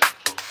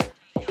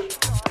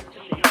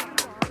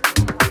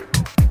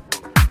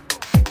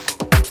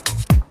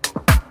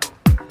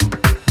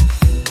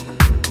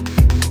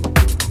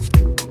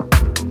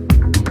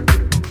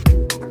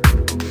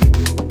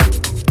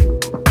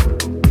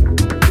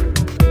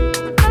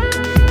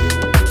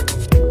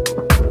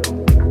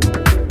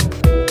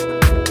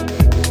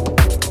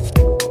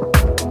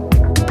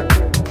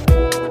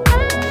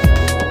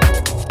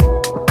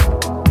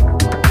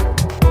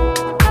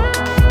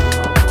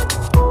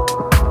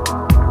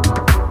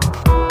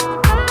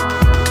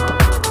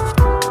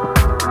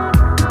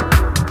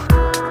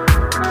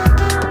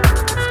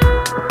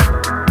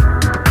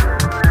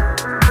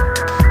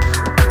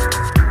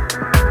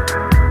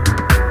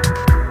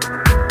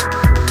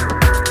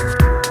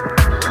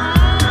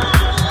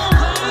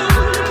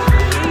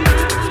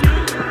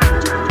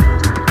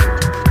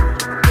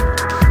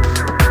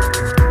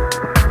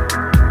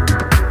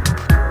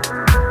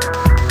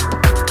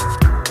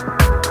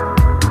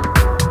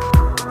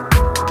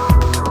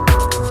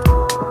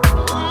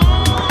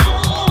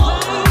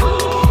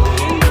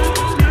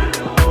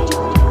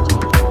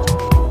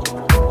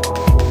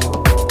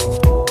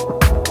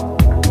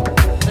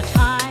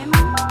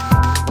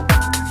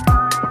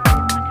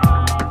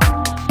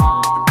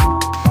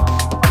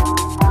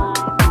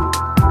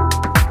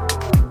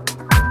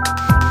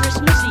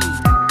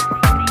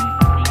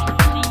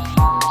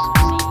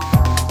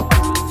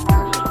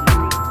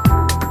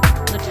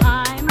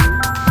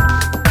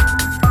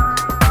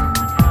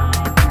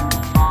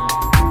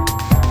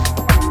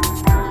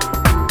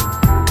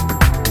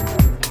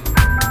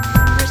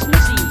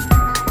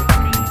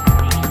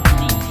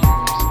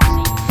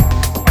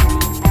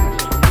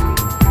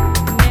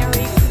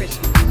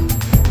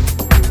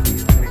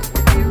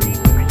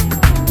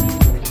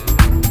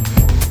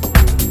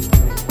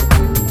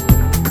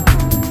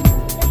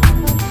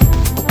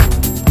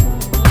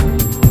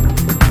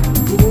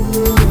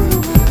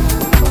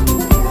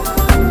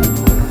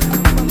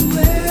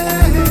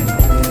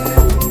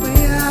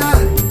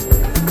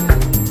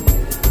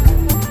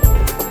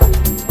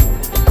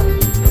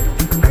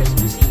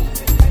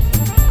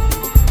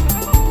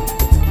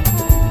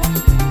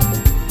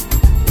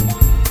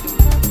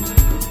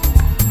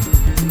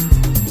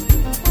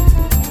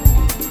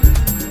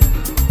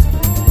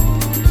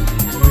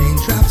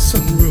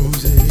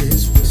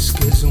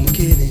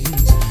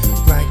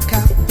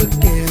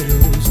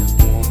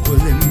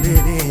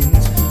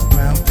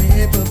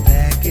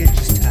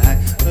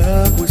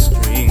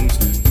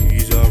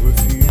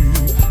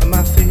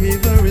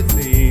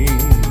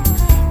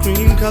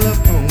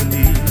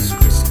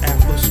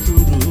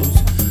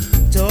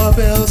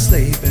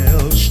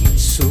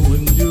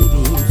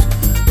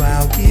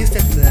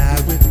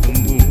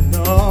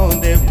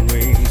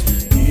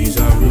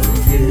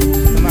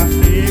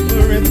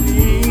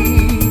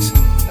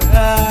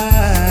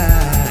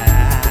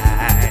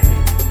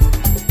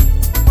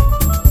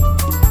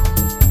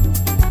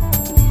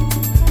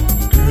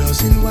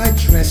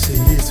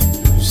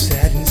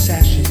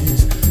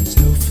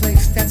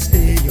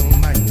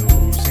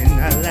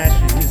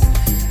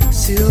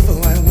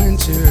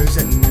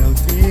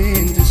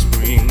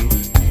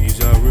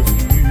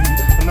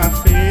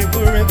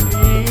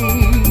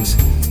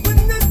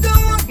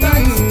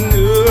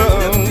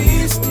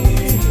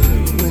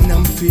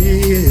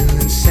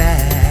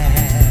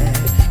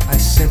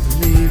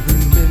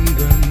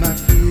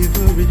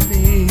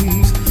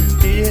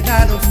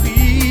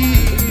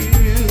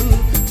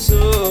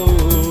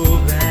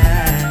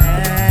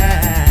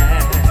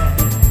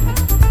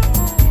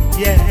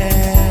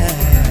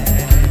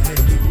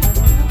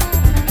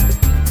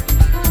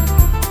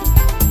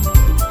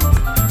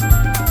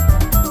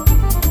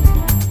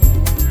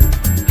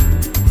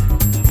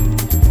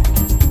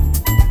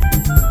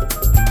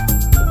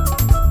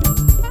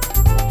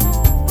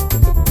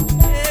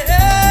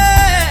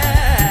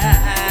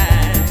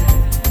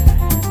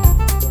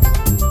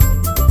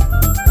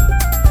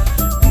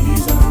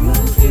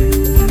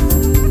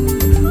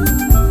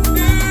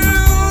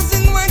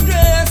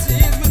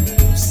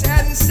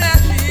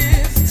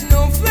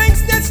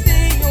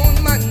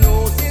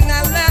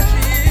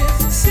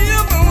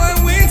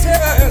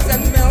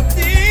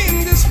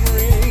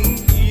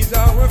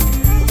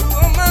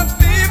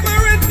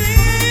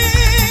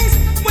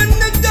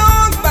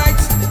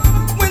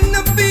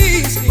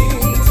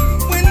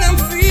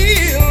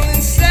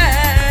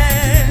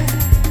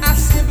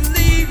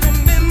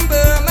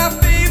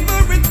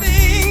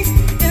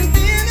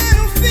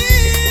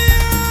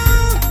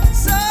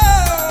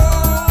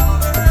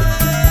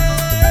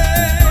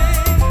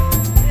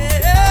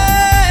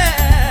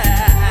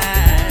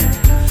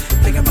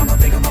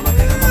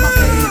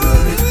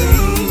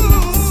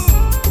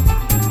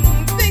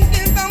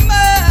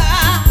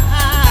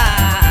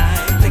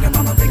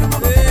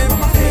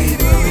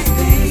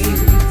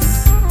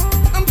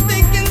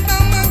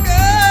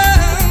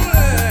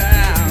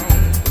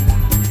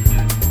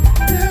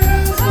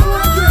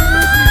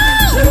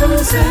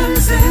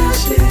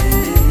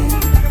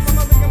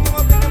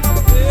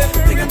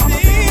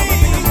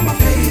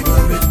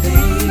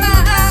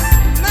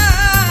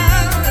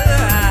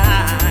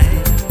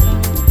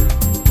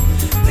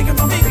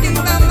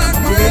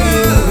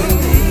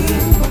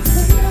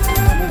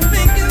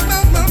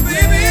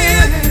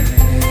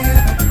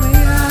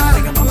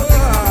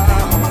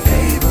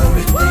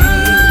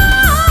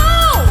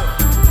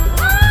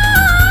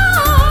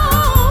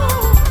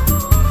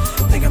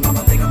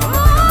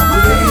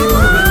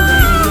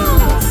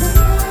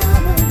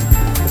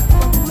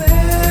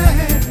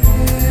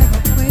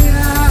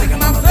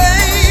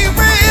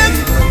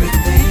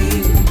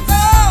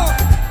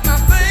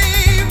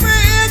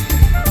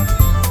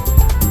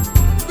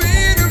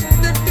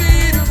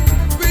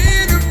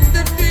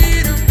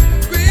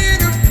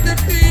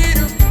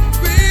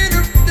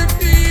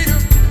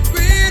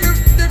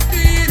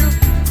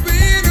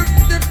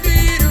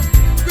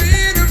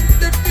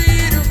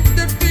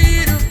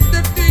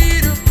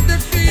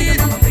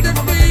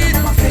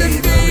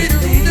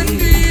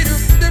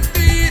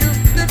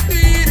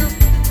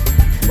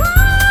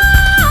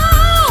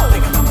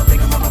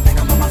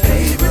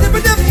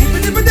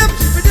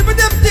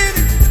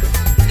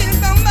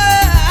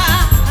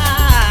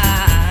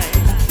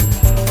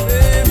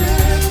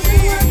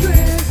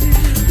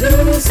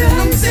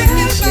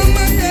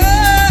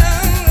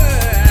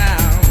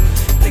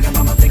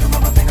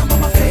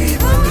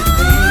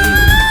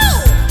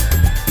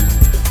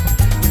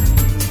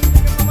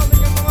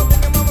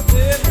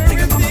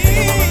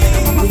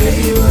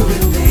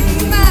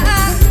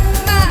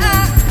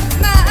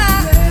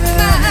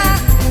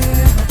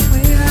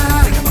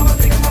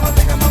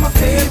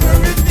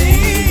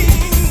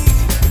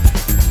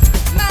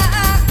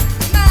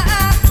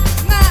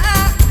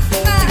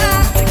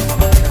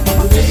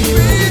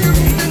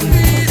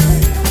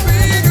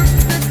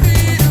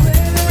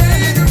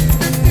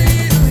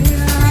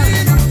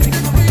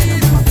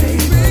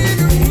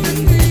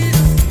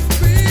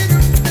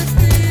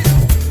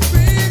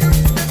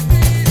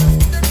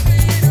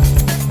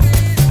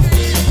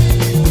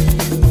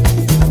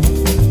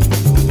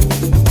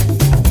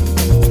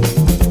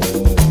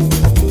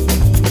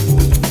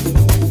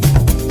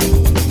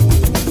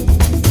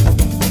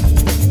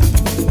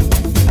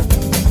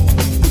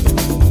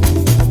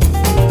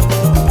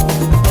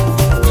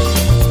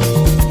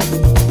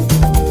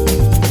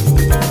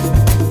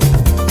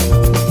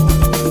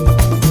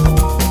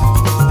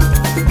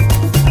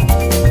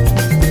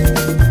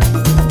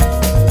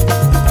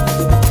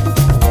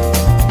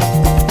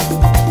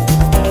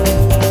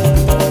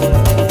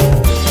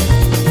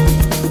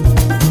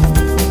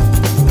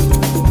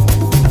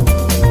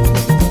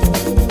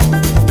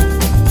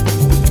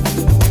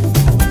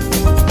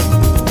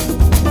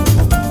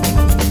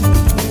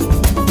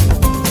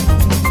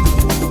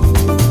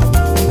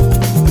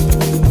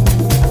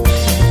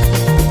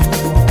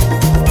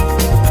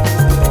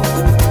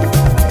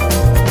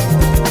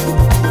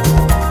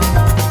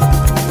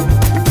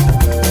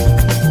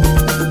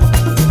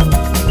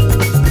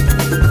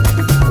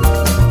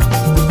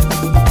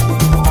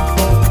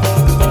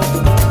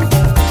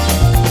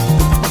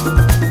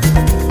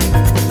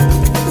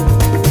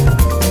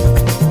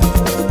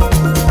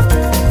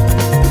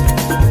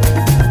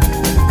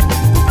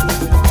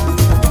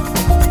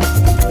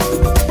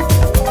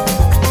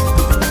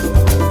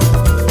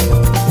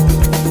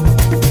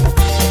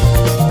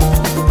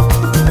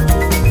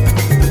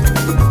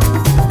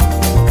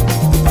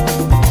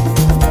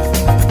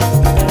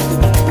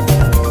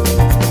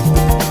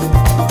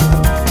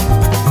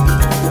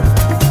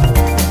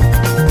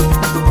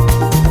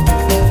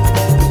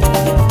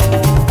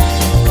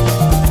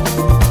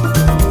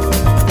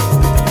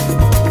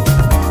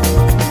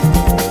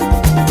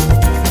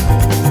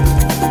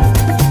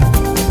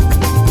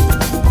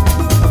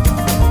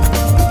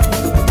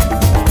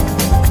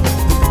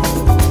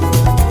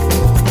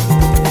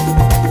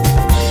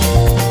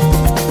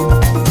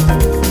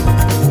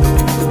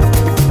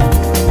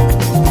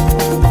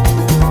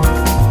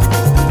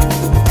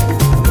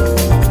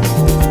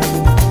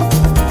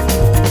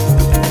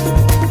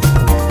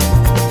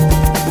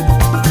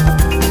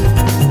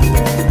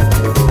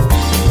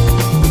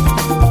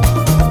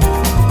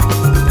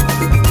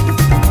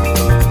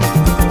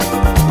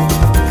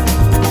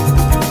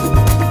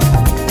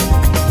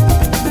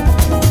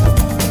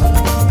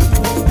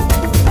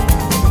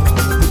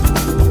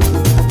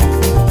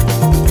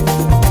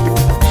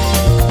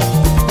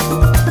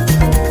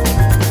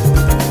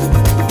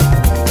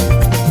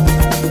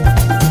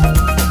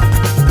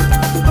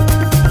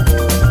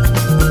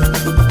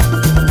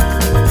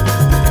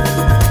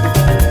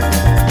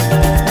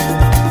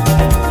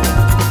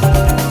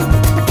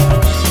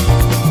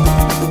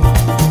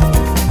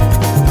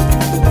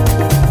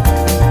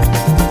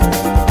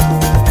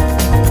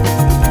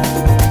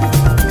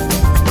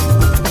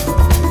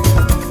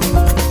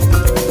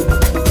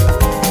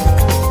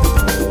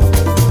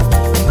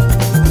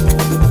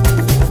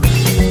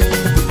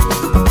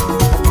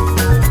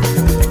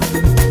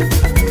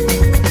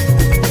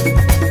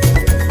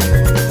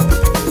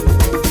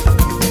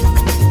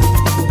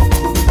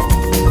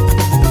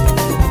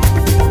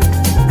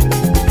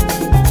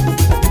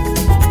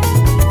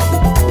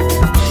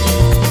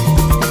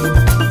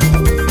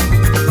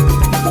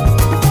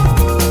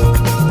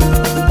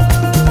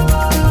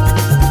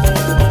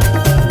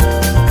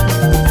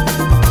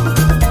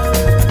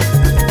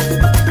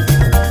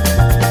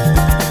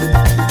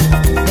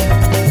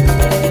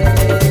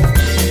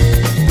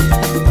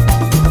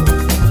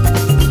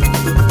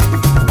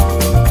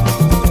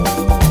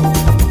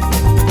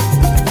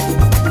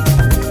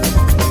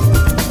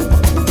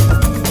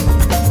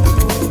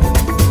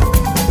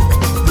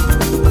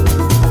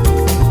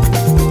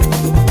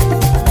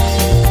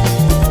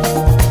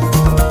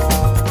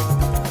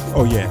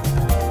 Oh yeah.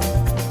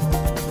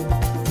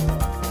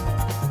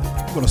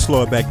 I'm gonna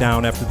slow it back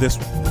down after this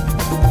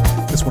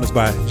one. This one is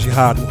by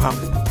Jihad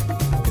Muhammad.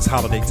 It's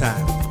Holiday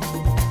Time.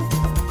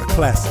 A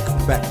classic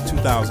back in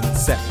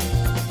 2007.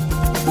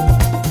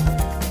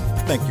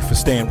 Thank you for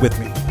staying with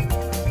me.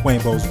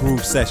 Wayne's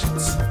Groove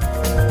Sessions.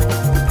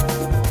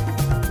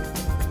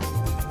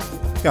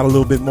 Got a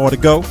little bit more to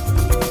go.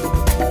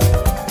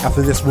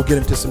 After this, we'll get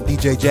into some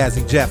DJ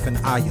Jazzy Jeff and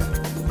Aya.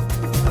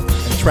 And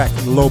a track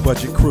from the Low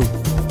Budget Crew.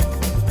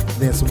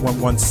 Then some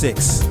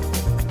 116.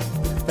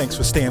 Thanks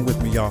for staying with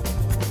me, y'all.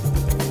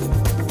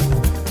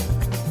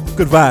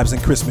 Good vibes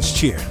and Christmas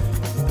cheer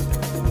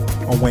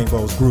on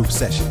Wayne's Groove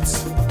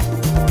Sessions.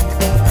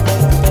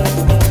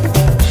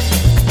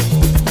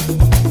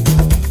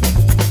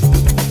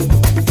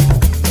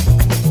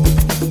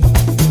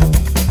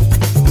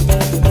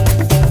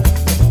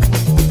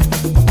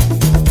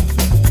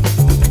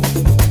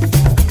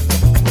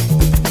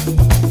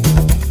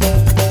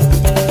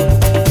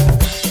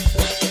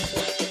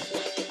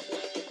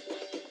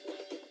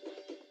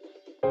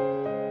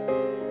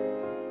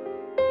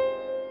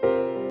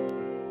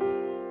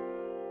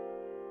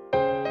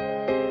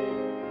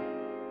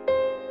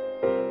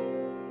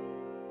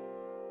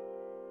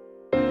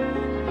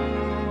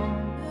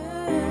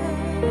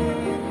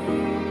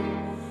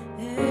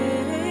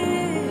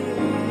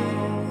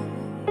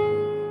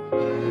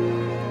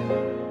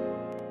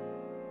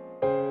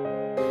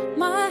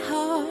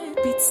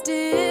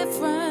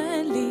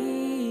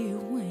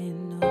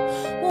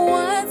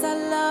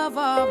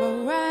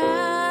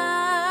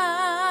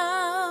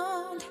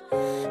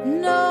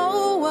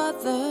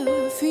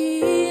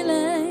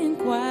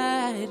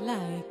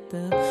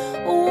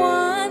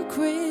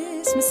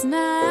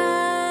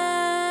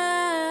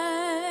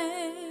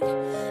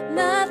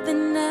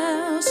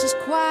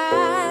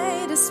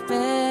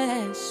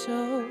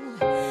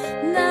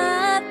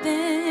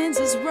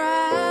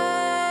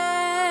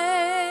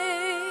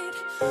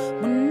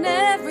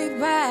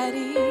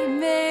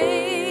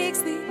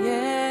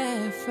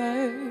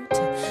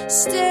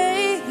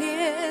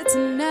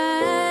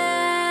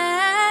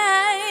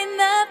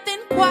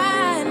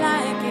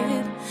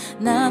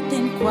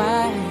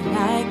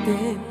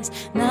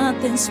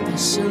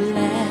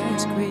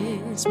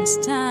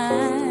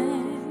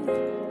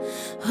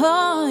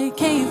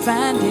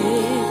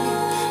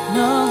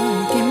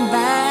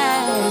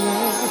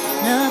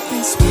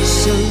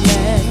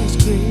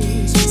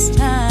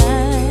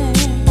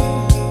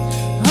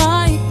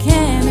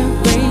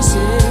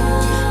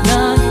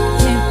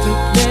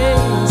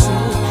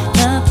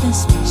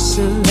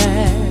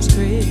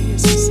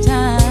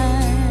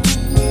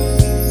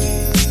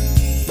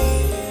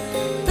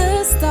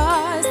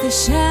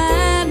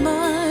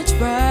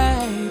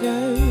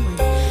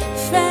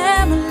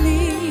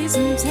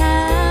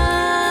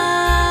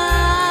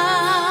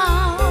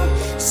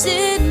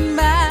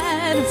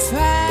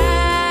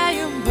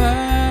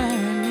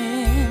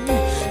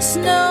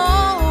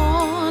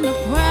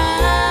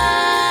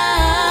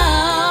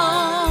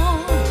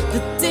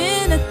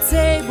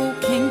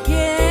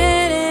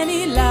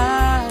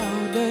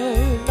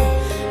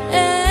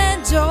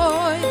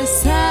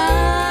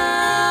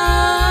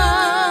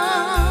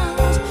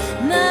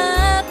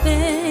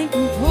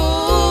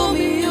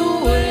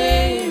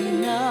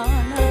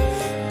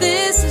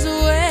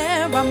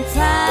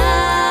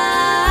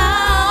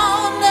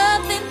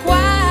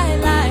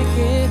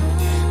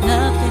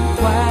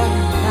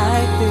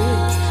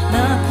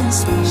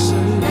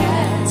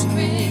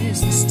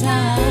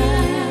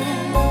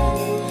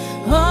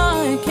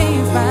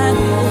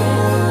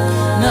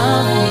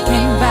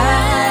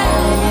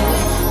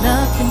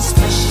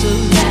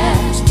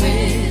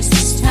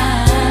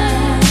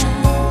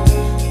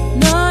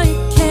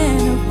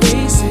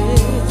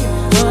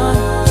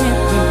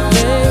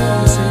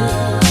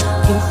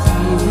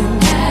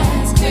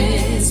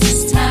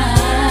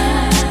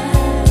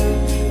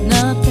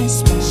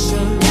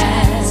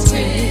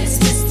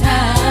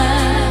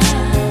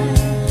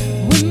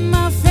 With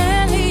my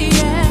family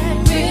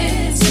at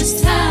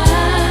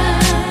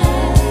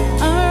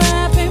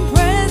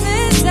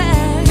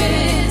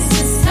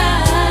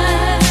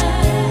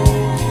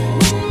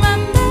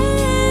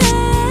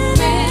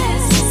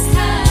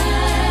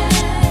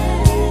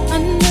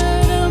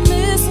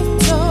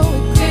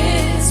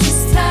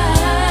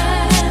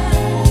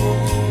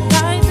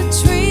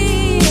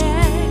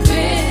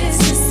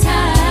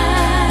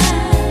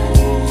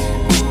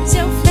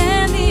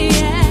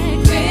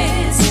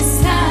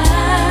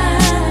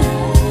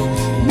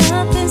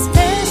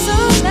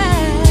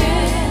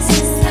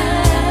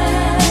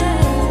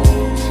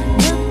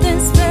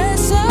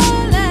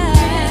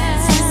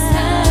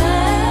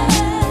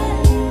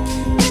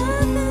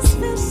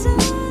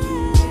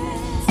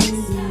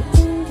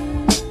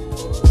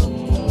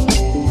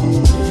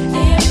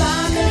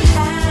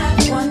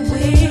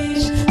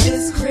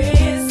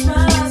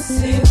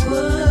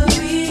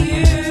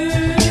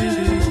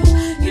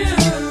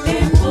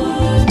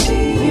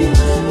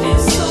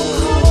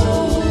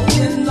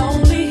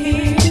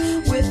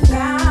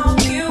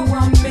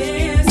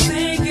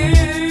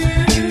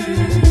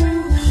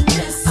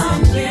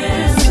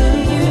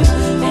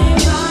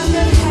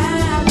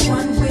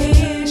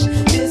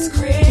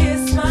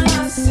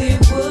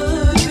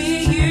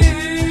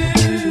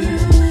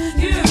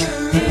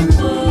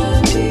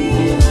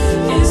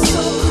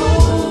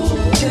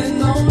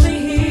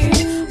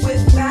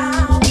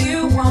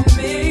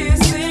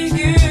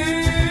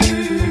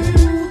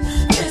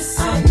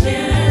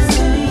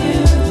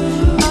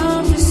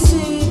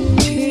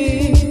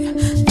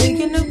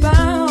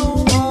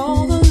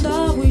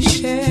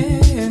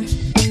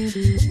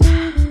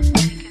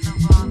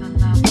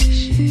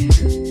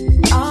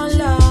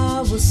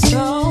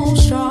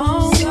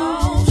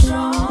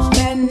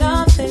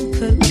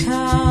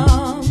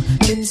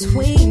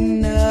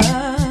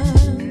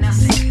enough.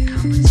 Nothing can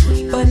come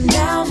between us. But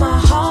now my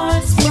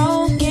heart's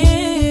broken,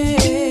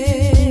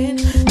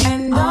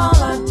 and all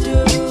I do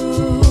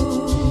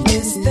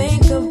is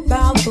think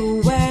about the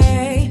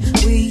way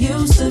we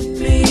used to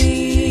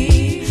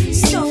be.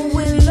 So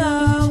in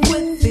love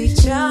with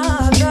each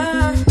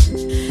other.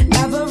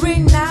 Every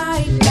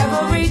night,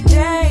 every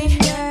day,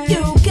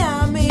 you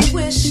got me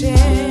wishing.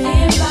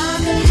 If I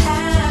could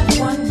have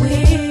one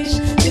wish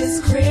this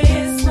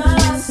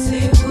Christmas,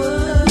 it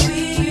would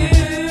be you.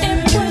 It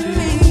would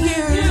be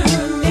you.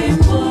 It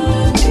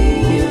would be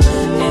you.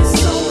 It's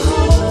so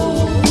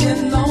cold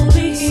and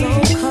lonely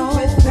here.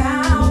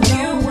 Without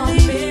you, I'm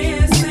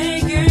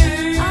missing you.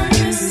 I'm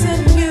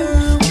missing you.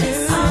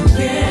 I'm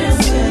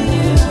missing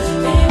you.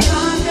 If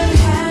I could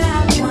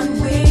have one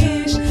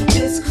wish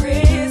this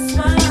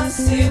Christmas,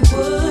 it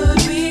would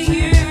be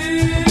you.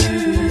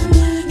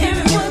 It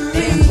would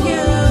be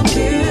you.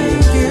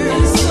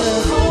 It's so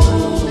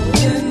cold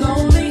and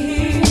lonely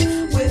here.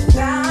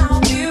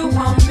 Without you,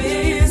 I'm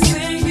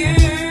missing you.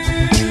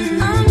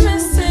 I'm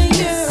missing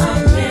you.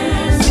 I'm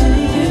missing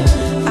you.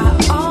 I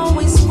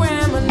always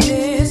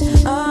reminisce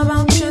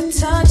about your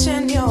touch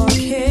and your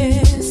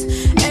kiss,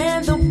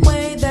 and the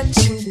way that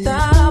you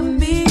love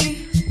me.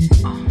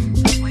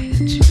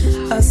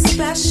 A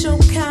special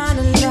kind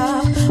of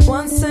love,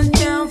 one sent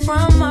down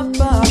from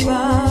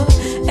above,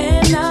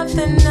 and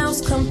nothing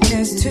else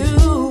compares to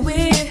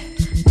it.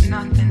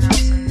 Nothing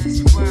else in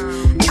this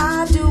world.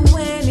 I'd do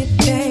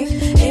anything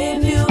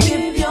if you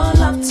give your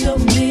love to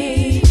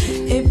me.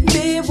 If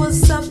it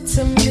was up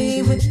to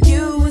me, with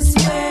you is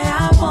where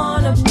I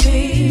wanna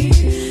be.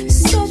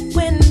 So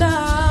in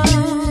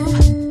love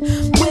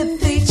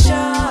with each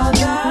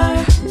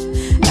other.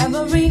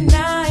 Every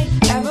night,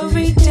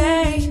 every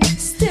day,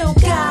 still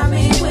got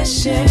me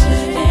wishing.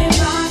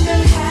 If I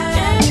could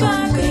have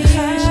one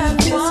wish,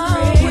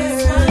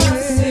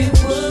 it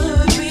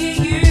would be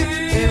you.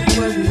 It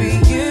would be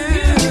you.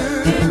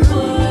 It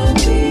would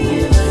be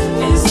you.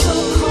 It's so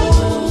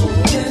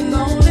cold and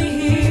lonely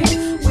here.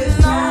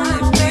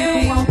 Without you,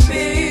 I'm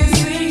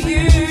missing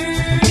you.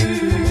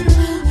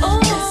 Oh,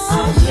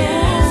 I'm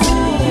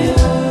missing you.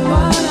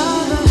 What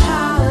are the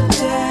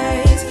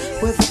holidays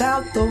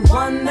without the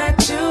one that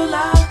you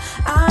love?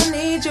 I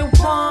need your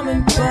warm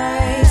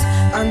embrace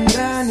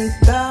underneath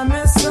the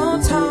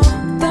mistletoe.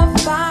 The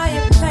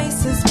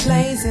fireplace is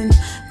blazing,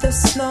 the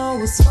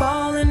snow is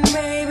falling,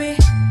 baby.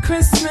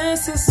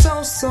 Christmas is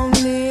so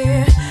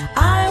near.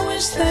 I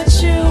wish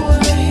that you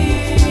were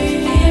here.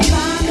 If I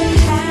could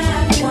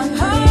have one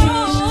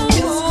wish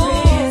this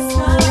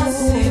Christmas,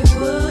 it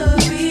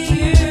would be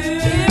you.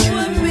 It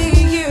would be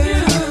you.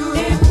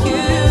 It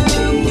would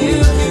be you.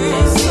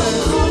 It's so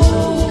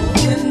cold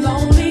and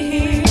lonely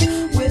here.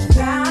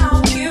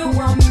 Without you,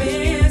 I'm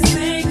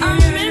missing you. I'm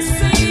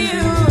missing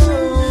you.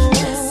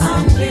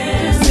 I'm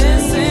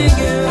missing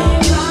you.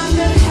 If I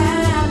could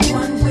have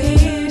one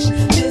wish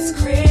this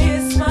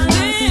Christmas,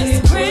 it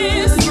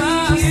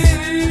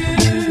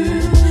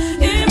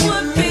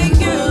would be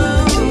you.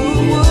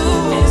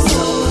 It's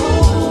so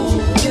cold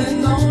and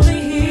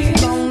lonely here.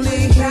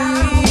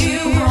 Without you,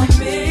 I'm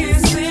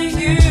missing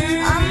you.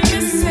 I'm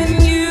missing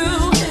you.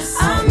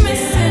 I'm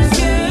missing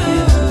you.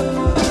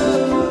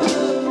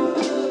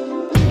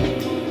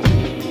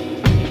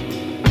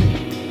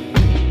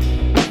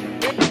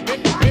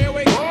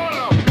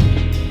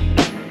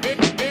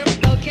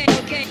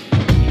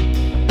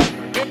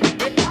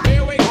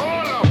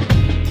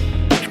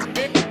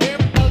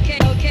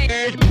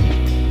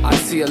 I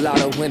see a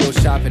lot of window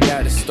shopping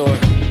at the store.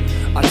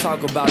 I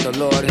talk about the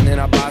Lord and then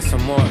I buy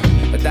some more.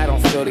 But that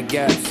don't fill the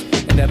gaps,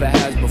 it never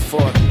has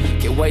before.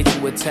 Get way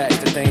too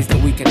attached to things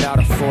that we cannot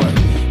afford.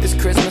 This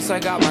Christmas I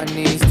got my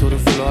knees to the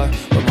floor,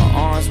 with my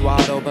arms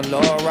wide open,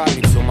 Lord, rock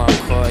me to my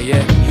core,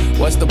 yeah.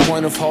 What's the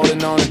point of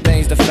holding on to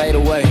things that fade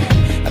away?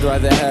 I'd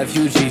rather have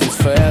you, Jesus,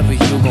 forever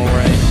you gon'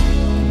 reign.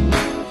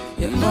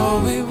 And all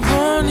we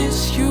want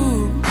is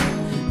you,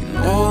 and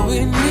all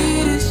we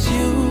need is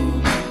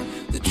you.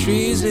 The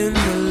trees and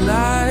the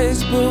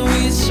lights, but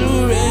we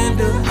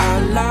surrender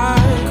our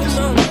lives.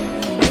 And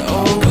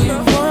all we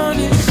want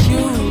is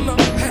you,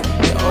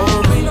 and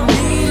all we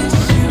need is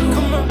you.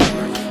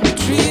 The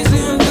trees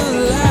and the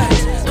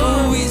lights, but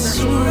we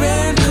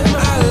surrender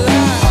our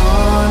lives.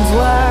 Arms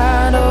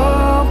wide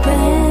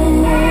open,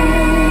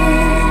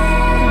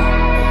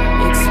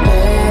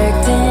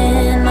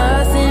 expecting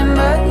nothing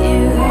but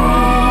you.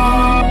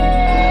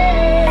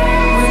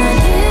 When I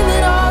give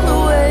it all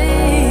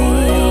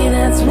away,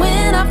 that's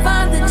when I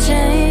find the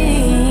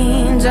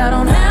change. I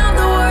don't have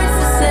the words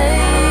to say,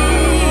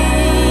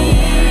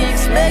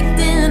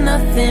 expecting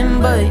nothing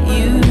but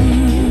you.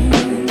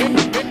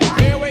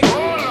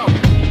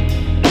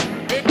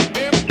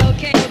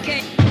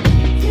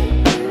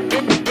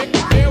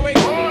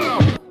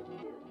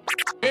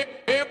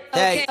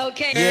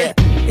 Yeah,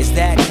 it's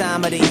that that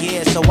time of the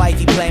year, so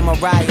wifey play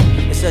Mariah.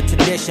 It's a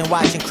tradition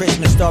watching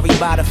Christmas Story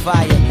by the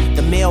fire.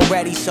 The meal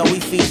ready, so we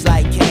feast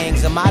like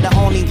kings. Am I the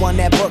only one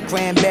that put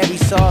cranberry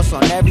sauce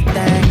on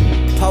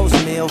everything?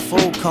 Post-meal,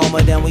 food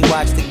coma, then we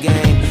watch the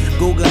game.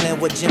 Googling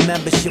what gym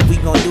membership we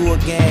gon' do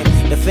again.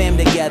 The fam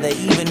together,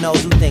 even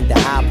those who think the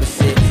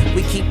opposite.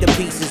 We keep the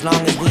peace as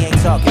long as we ain't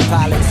talking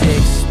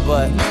politics.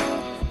 But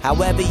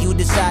however you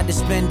decide to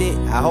spend it,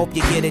 I hope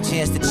you get a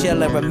chance to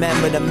chill and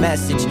remember the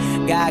message.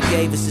 God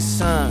gave us a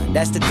son,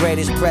 that's the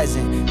greatest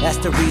present. That's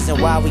the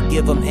reason why we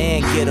give him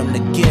and get him the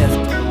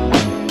gift.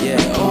 Yeah.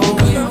 All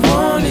we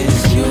want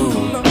is you.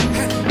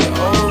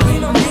 All we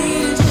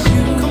need is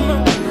you.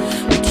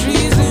 The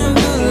trees and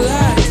the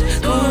lights,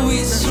 but we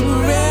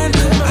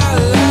surrender our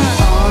lives.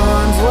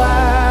 Arms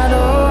wide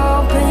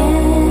open,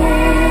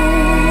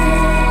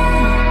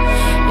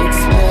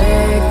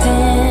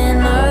 expecting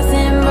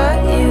nothing but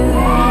you.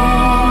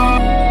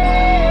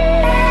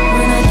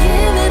 When I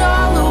give it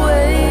all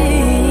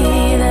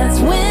away, that's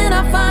when I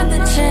find the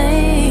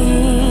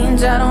change.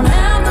 I don't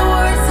have the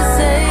words to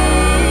say,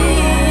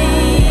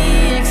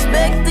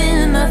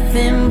 expecting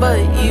nothing but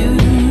you.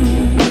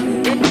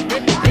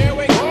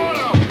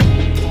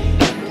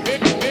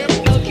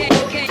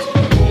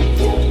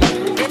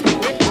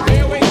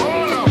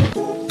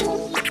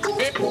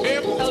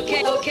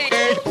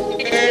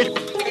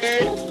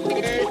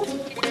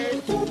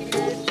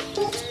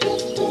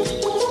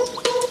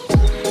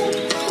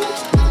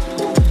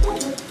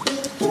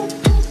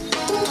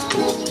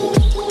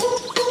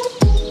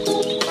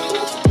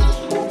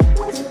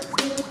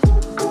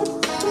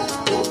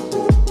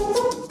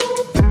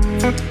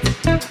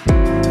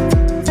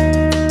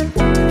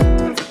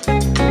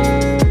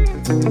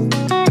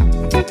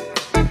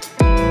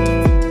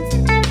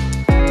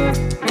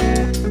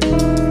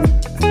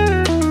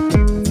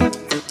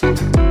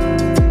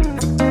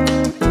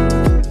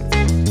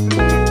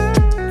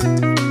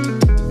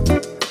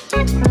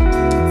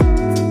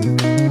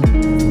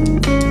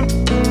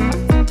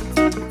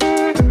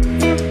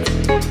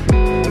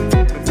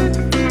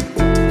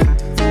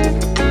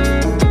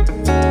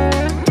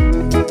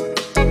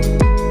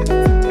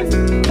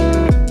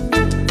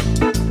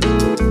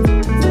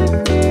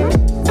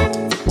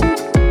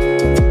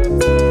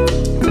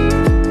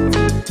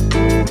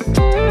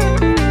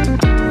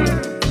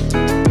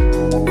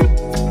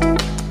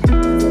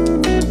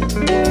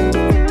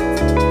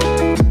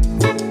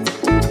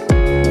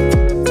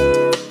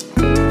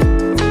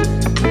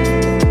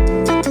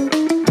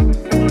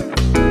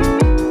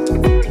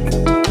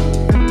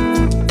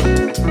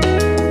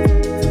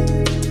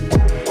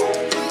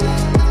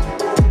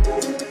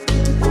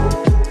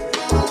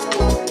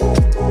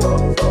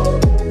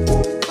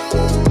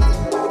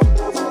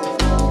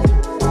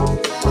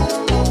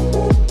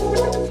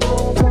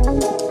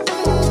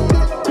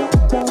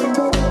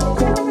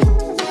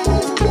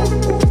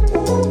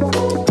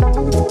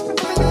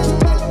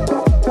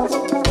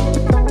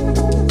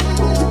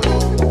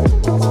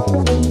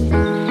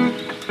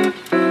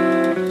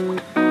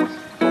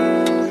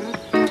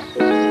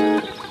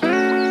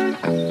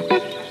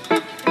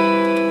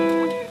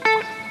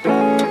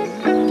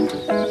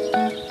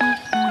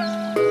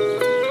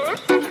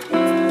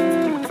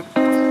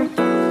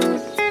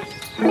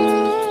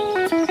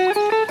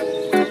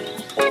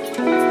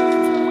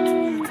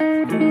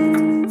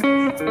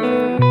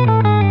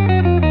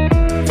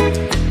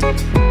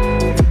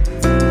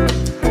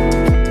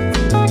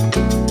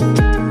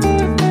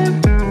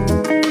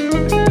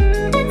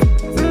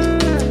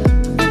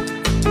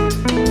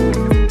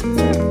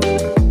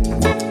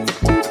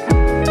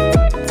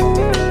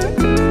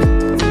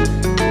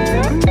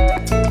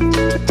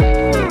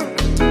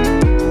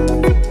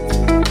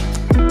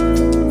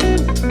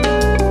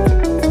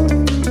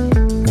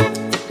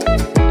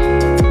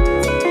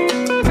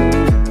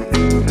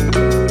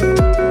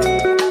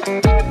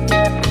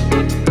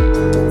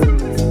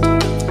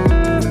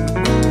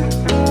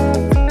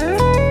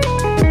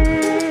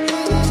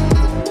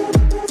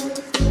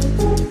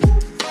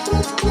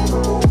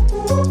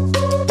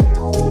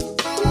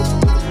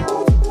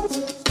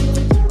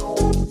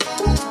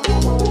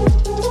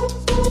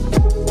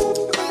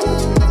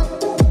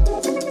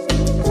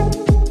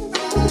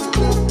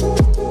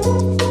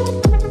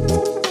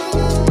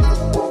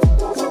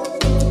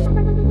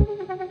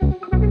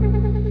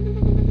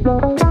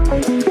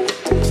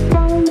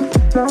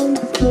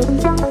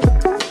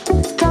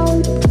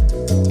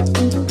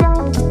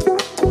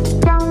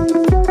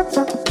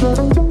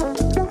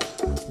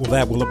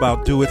 That will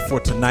about do it for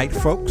tonight,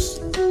 folks.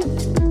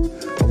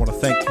 I want to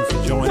thank you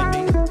for joining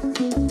me,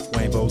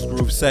 Rainbow's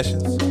Groove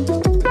Sessions.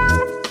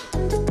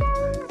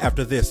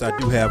 After this, I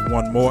do have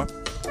one more.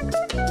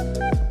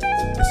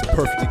 It's a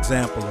perfect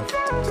example of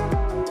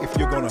if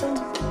you're going to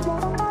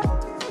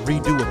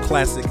redo a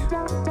classic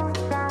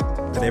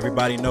that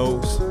everybody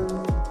knows,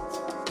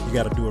 you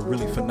got to do a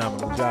really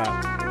phenomenal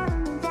job.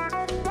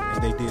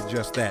 And they did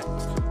just that.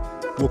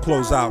 We'll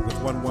close out with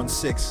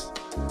 116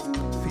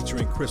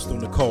 featuring Crystal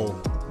Nicole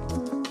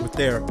with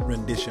their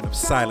rendition of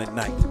Silent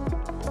Night.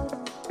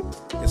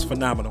 It's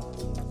phenomenal,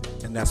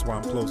 and that's why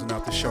I'm closing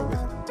out the show with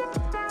it.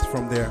 It's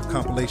from their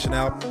compilation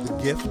album, The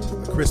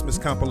Gift, a Christmas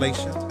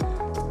compilation.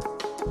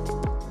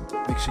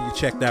 Make sure you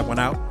check that one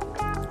out.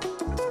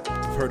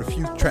 I've heard a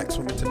few tracks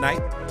from it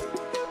tonight.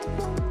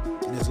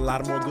 And there's a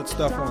lot of more good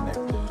stuff on there.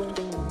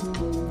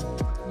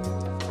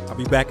 I'll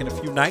be back in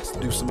a few nights to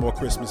do some more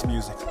Christmas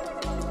music.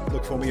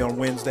 Look for me on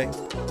Wednesday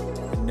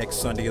and next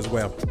Sunday as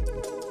well.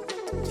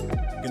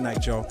 Good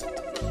night, y'all.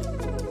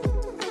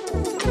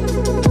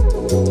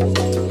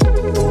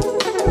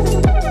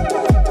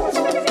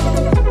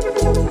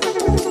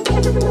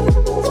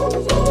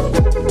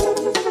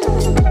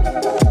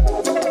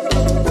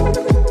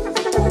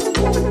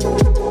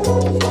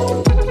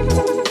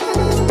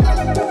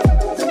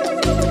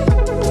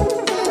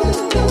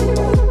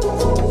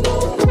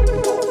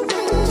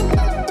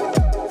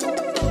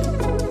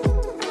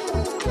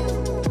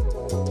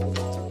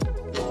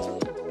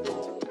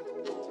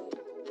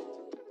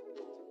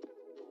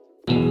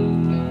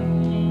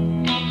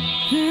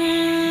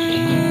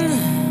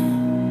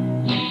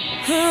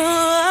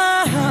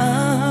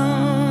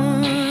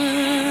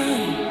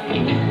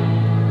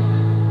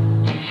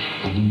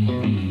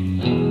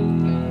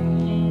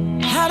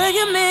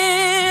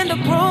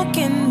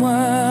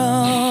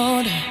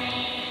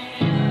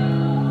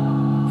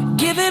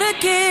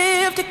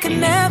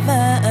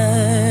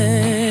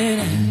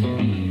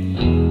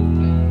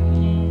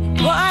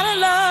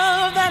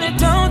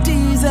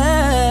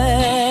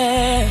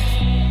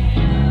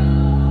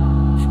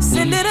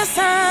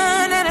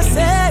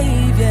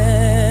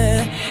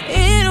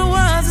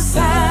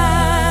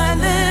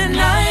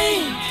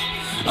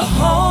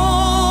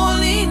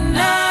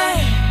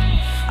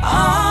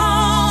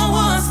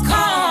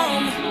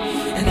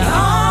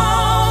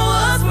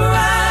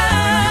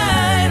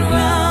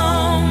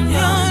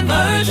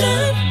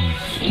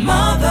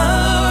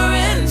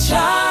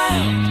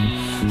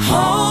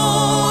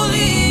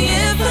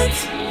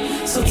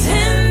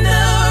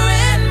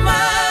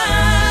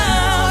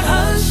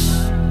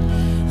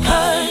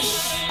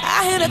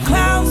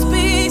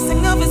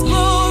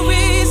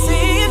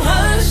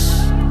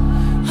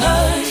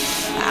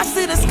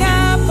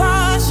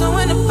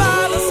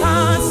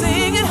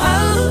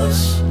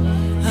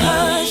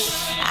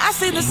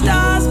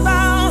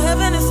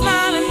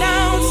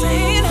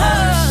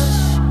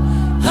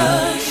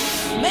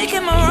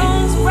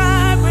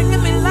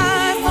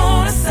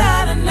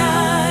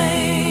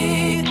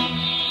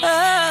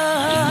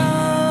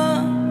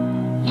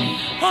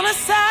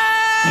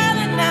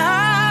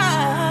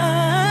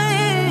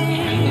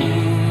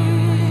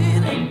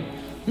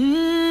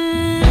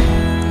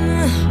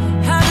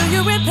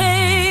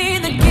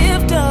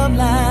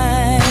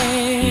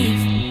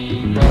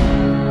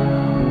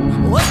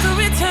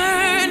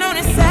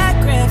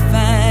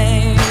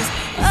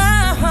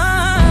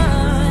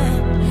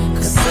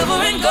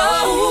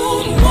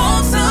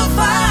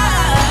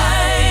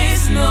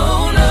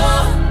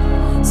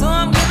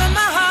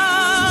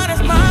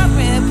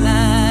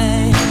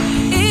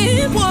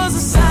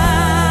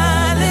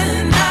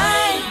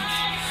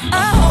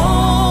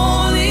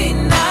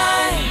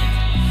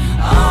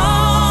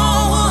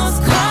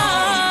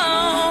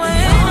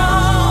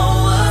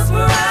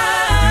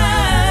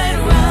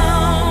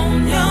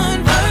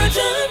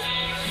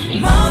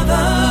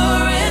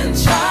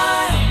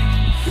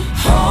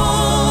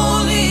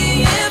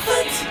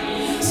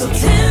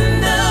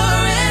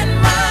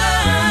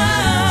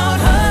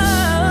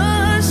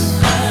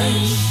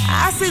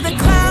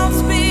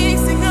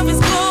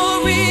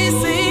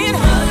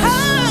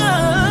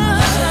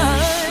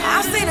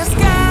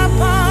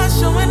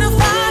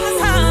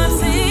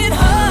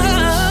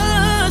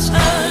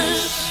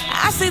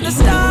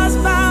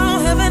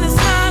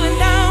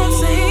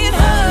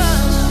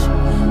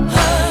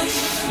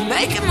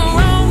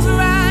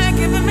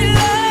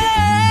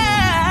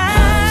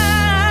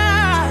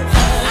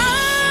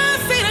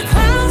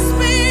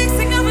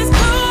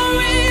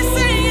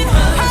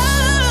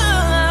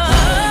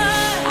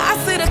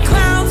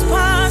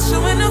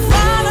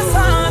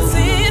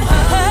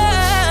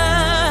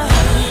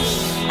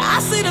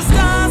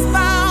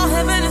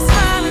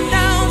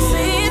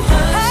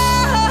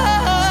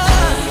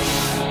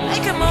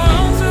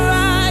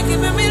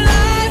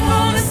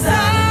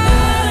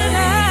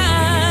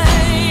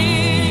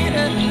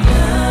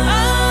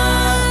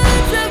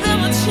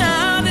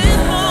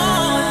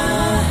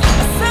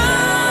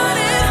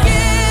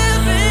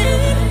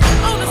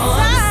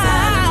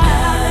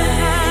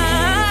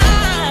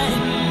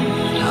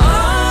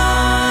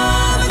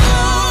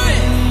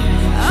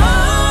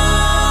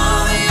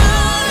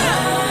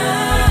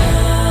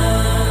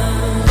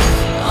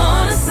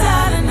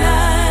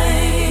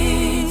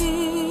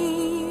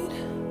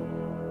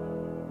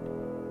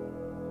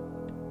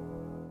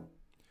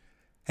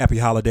 Happy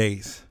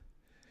holidays.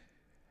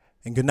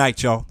 And good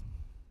night, y'all.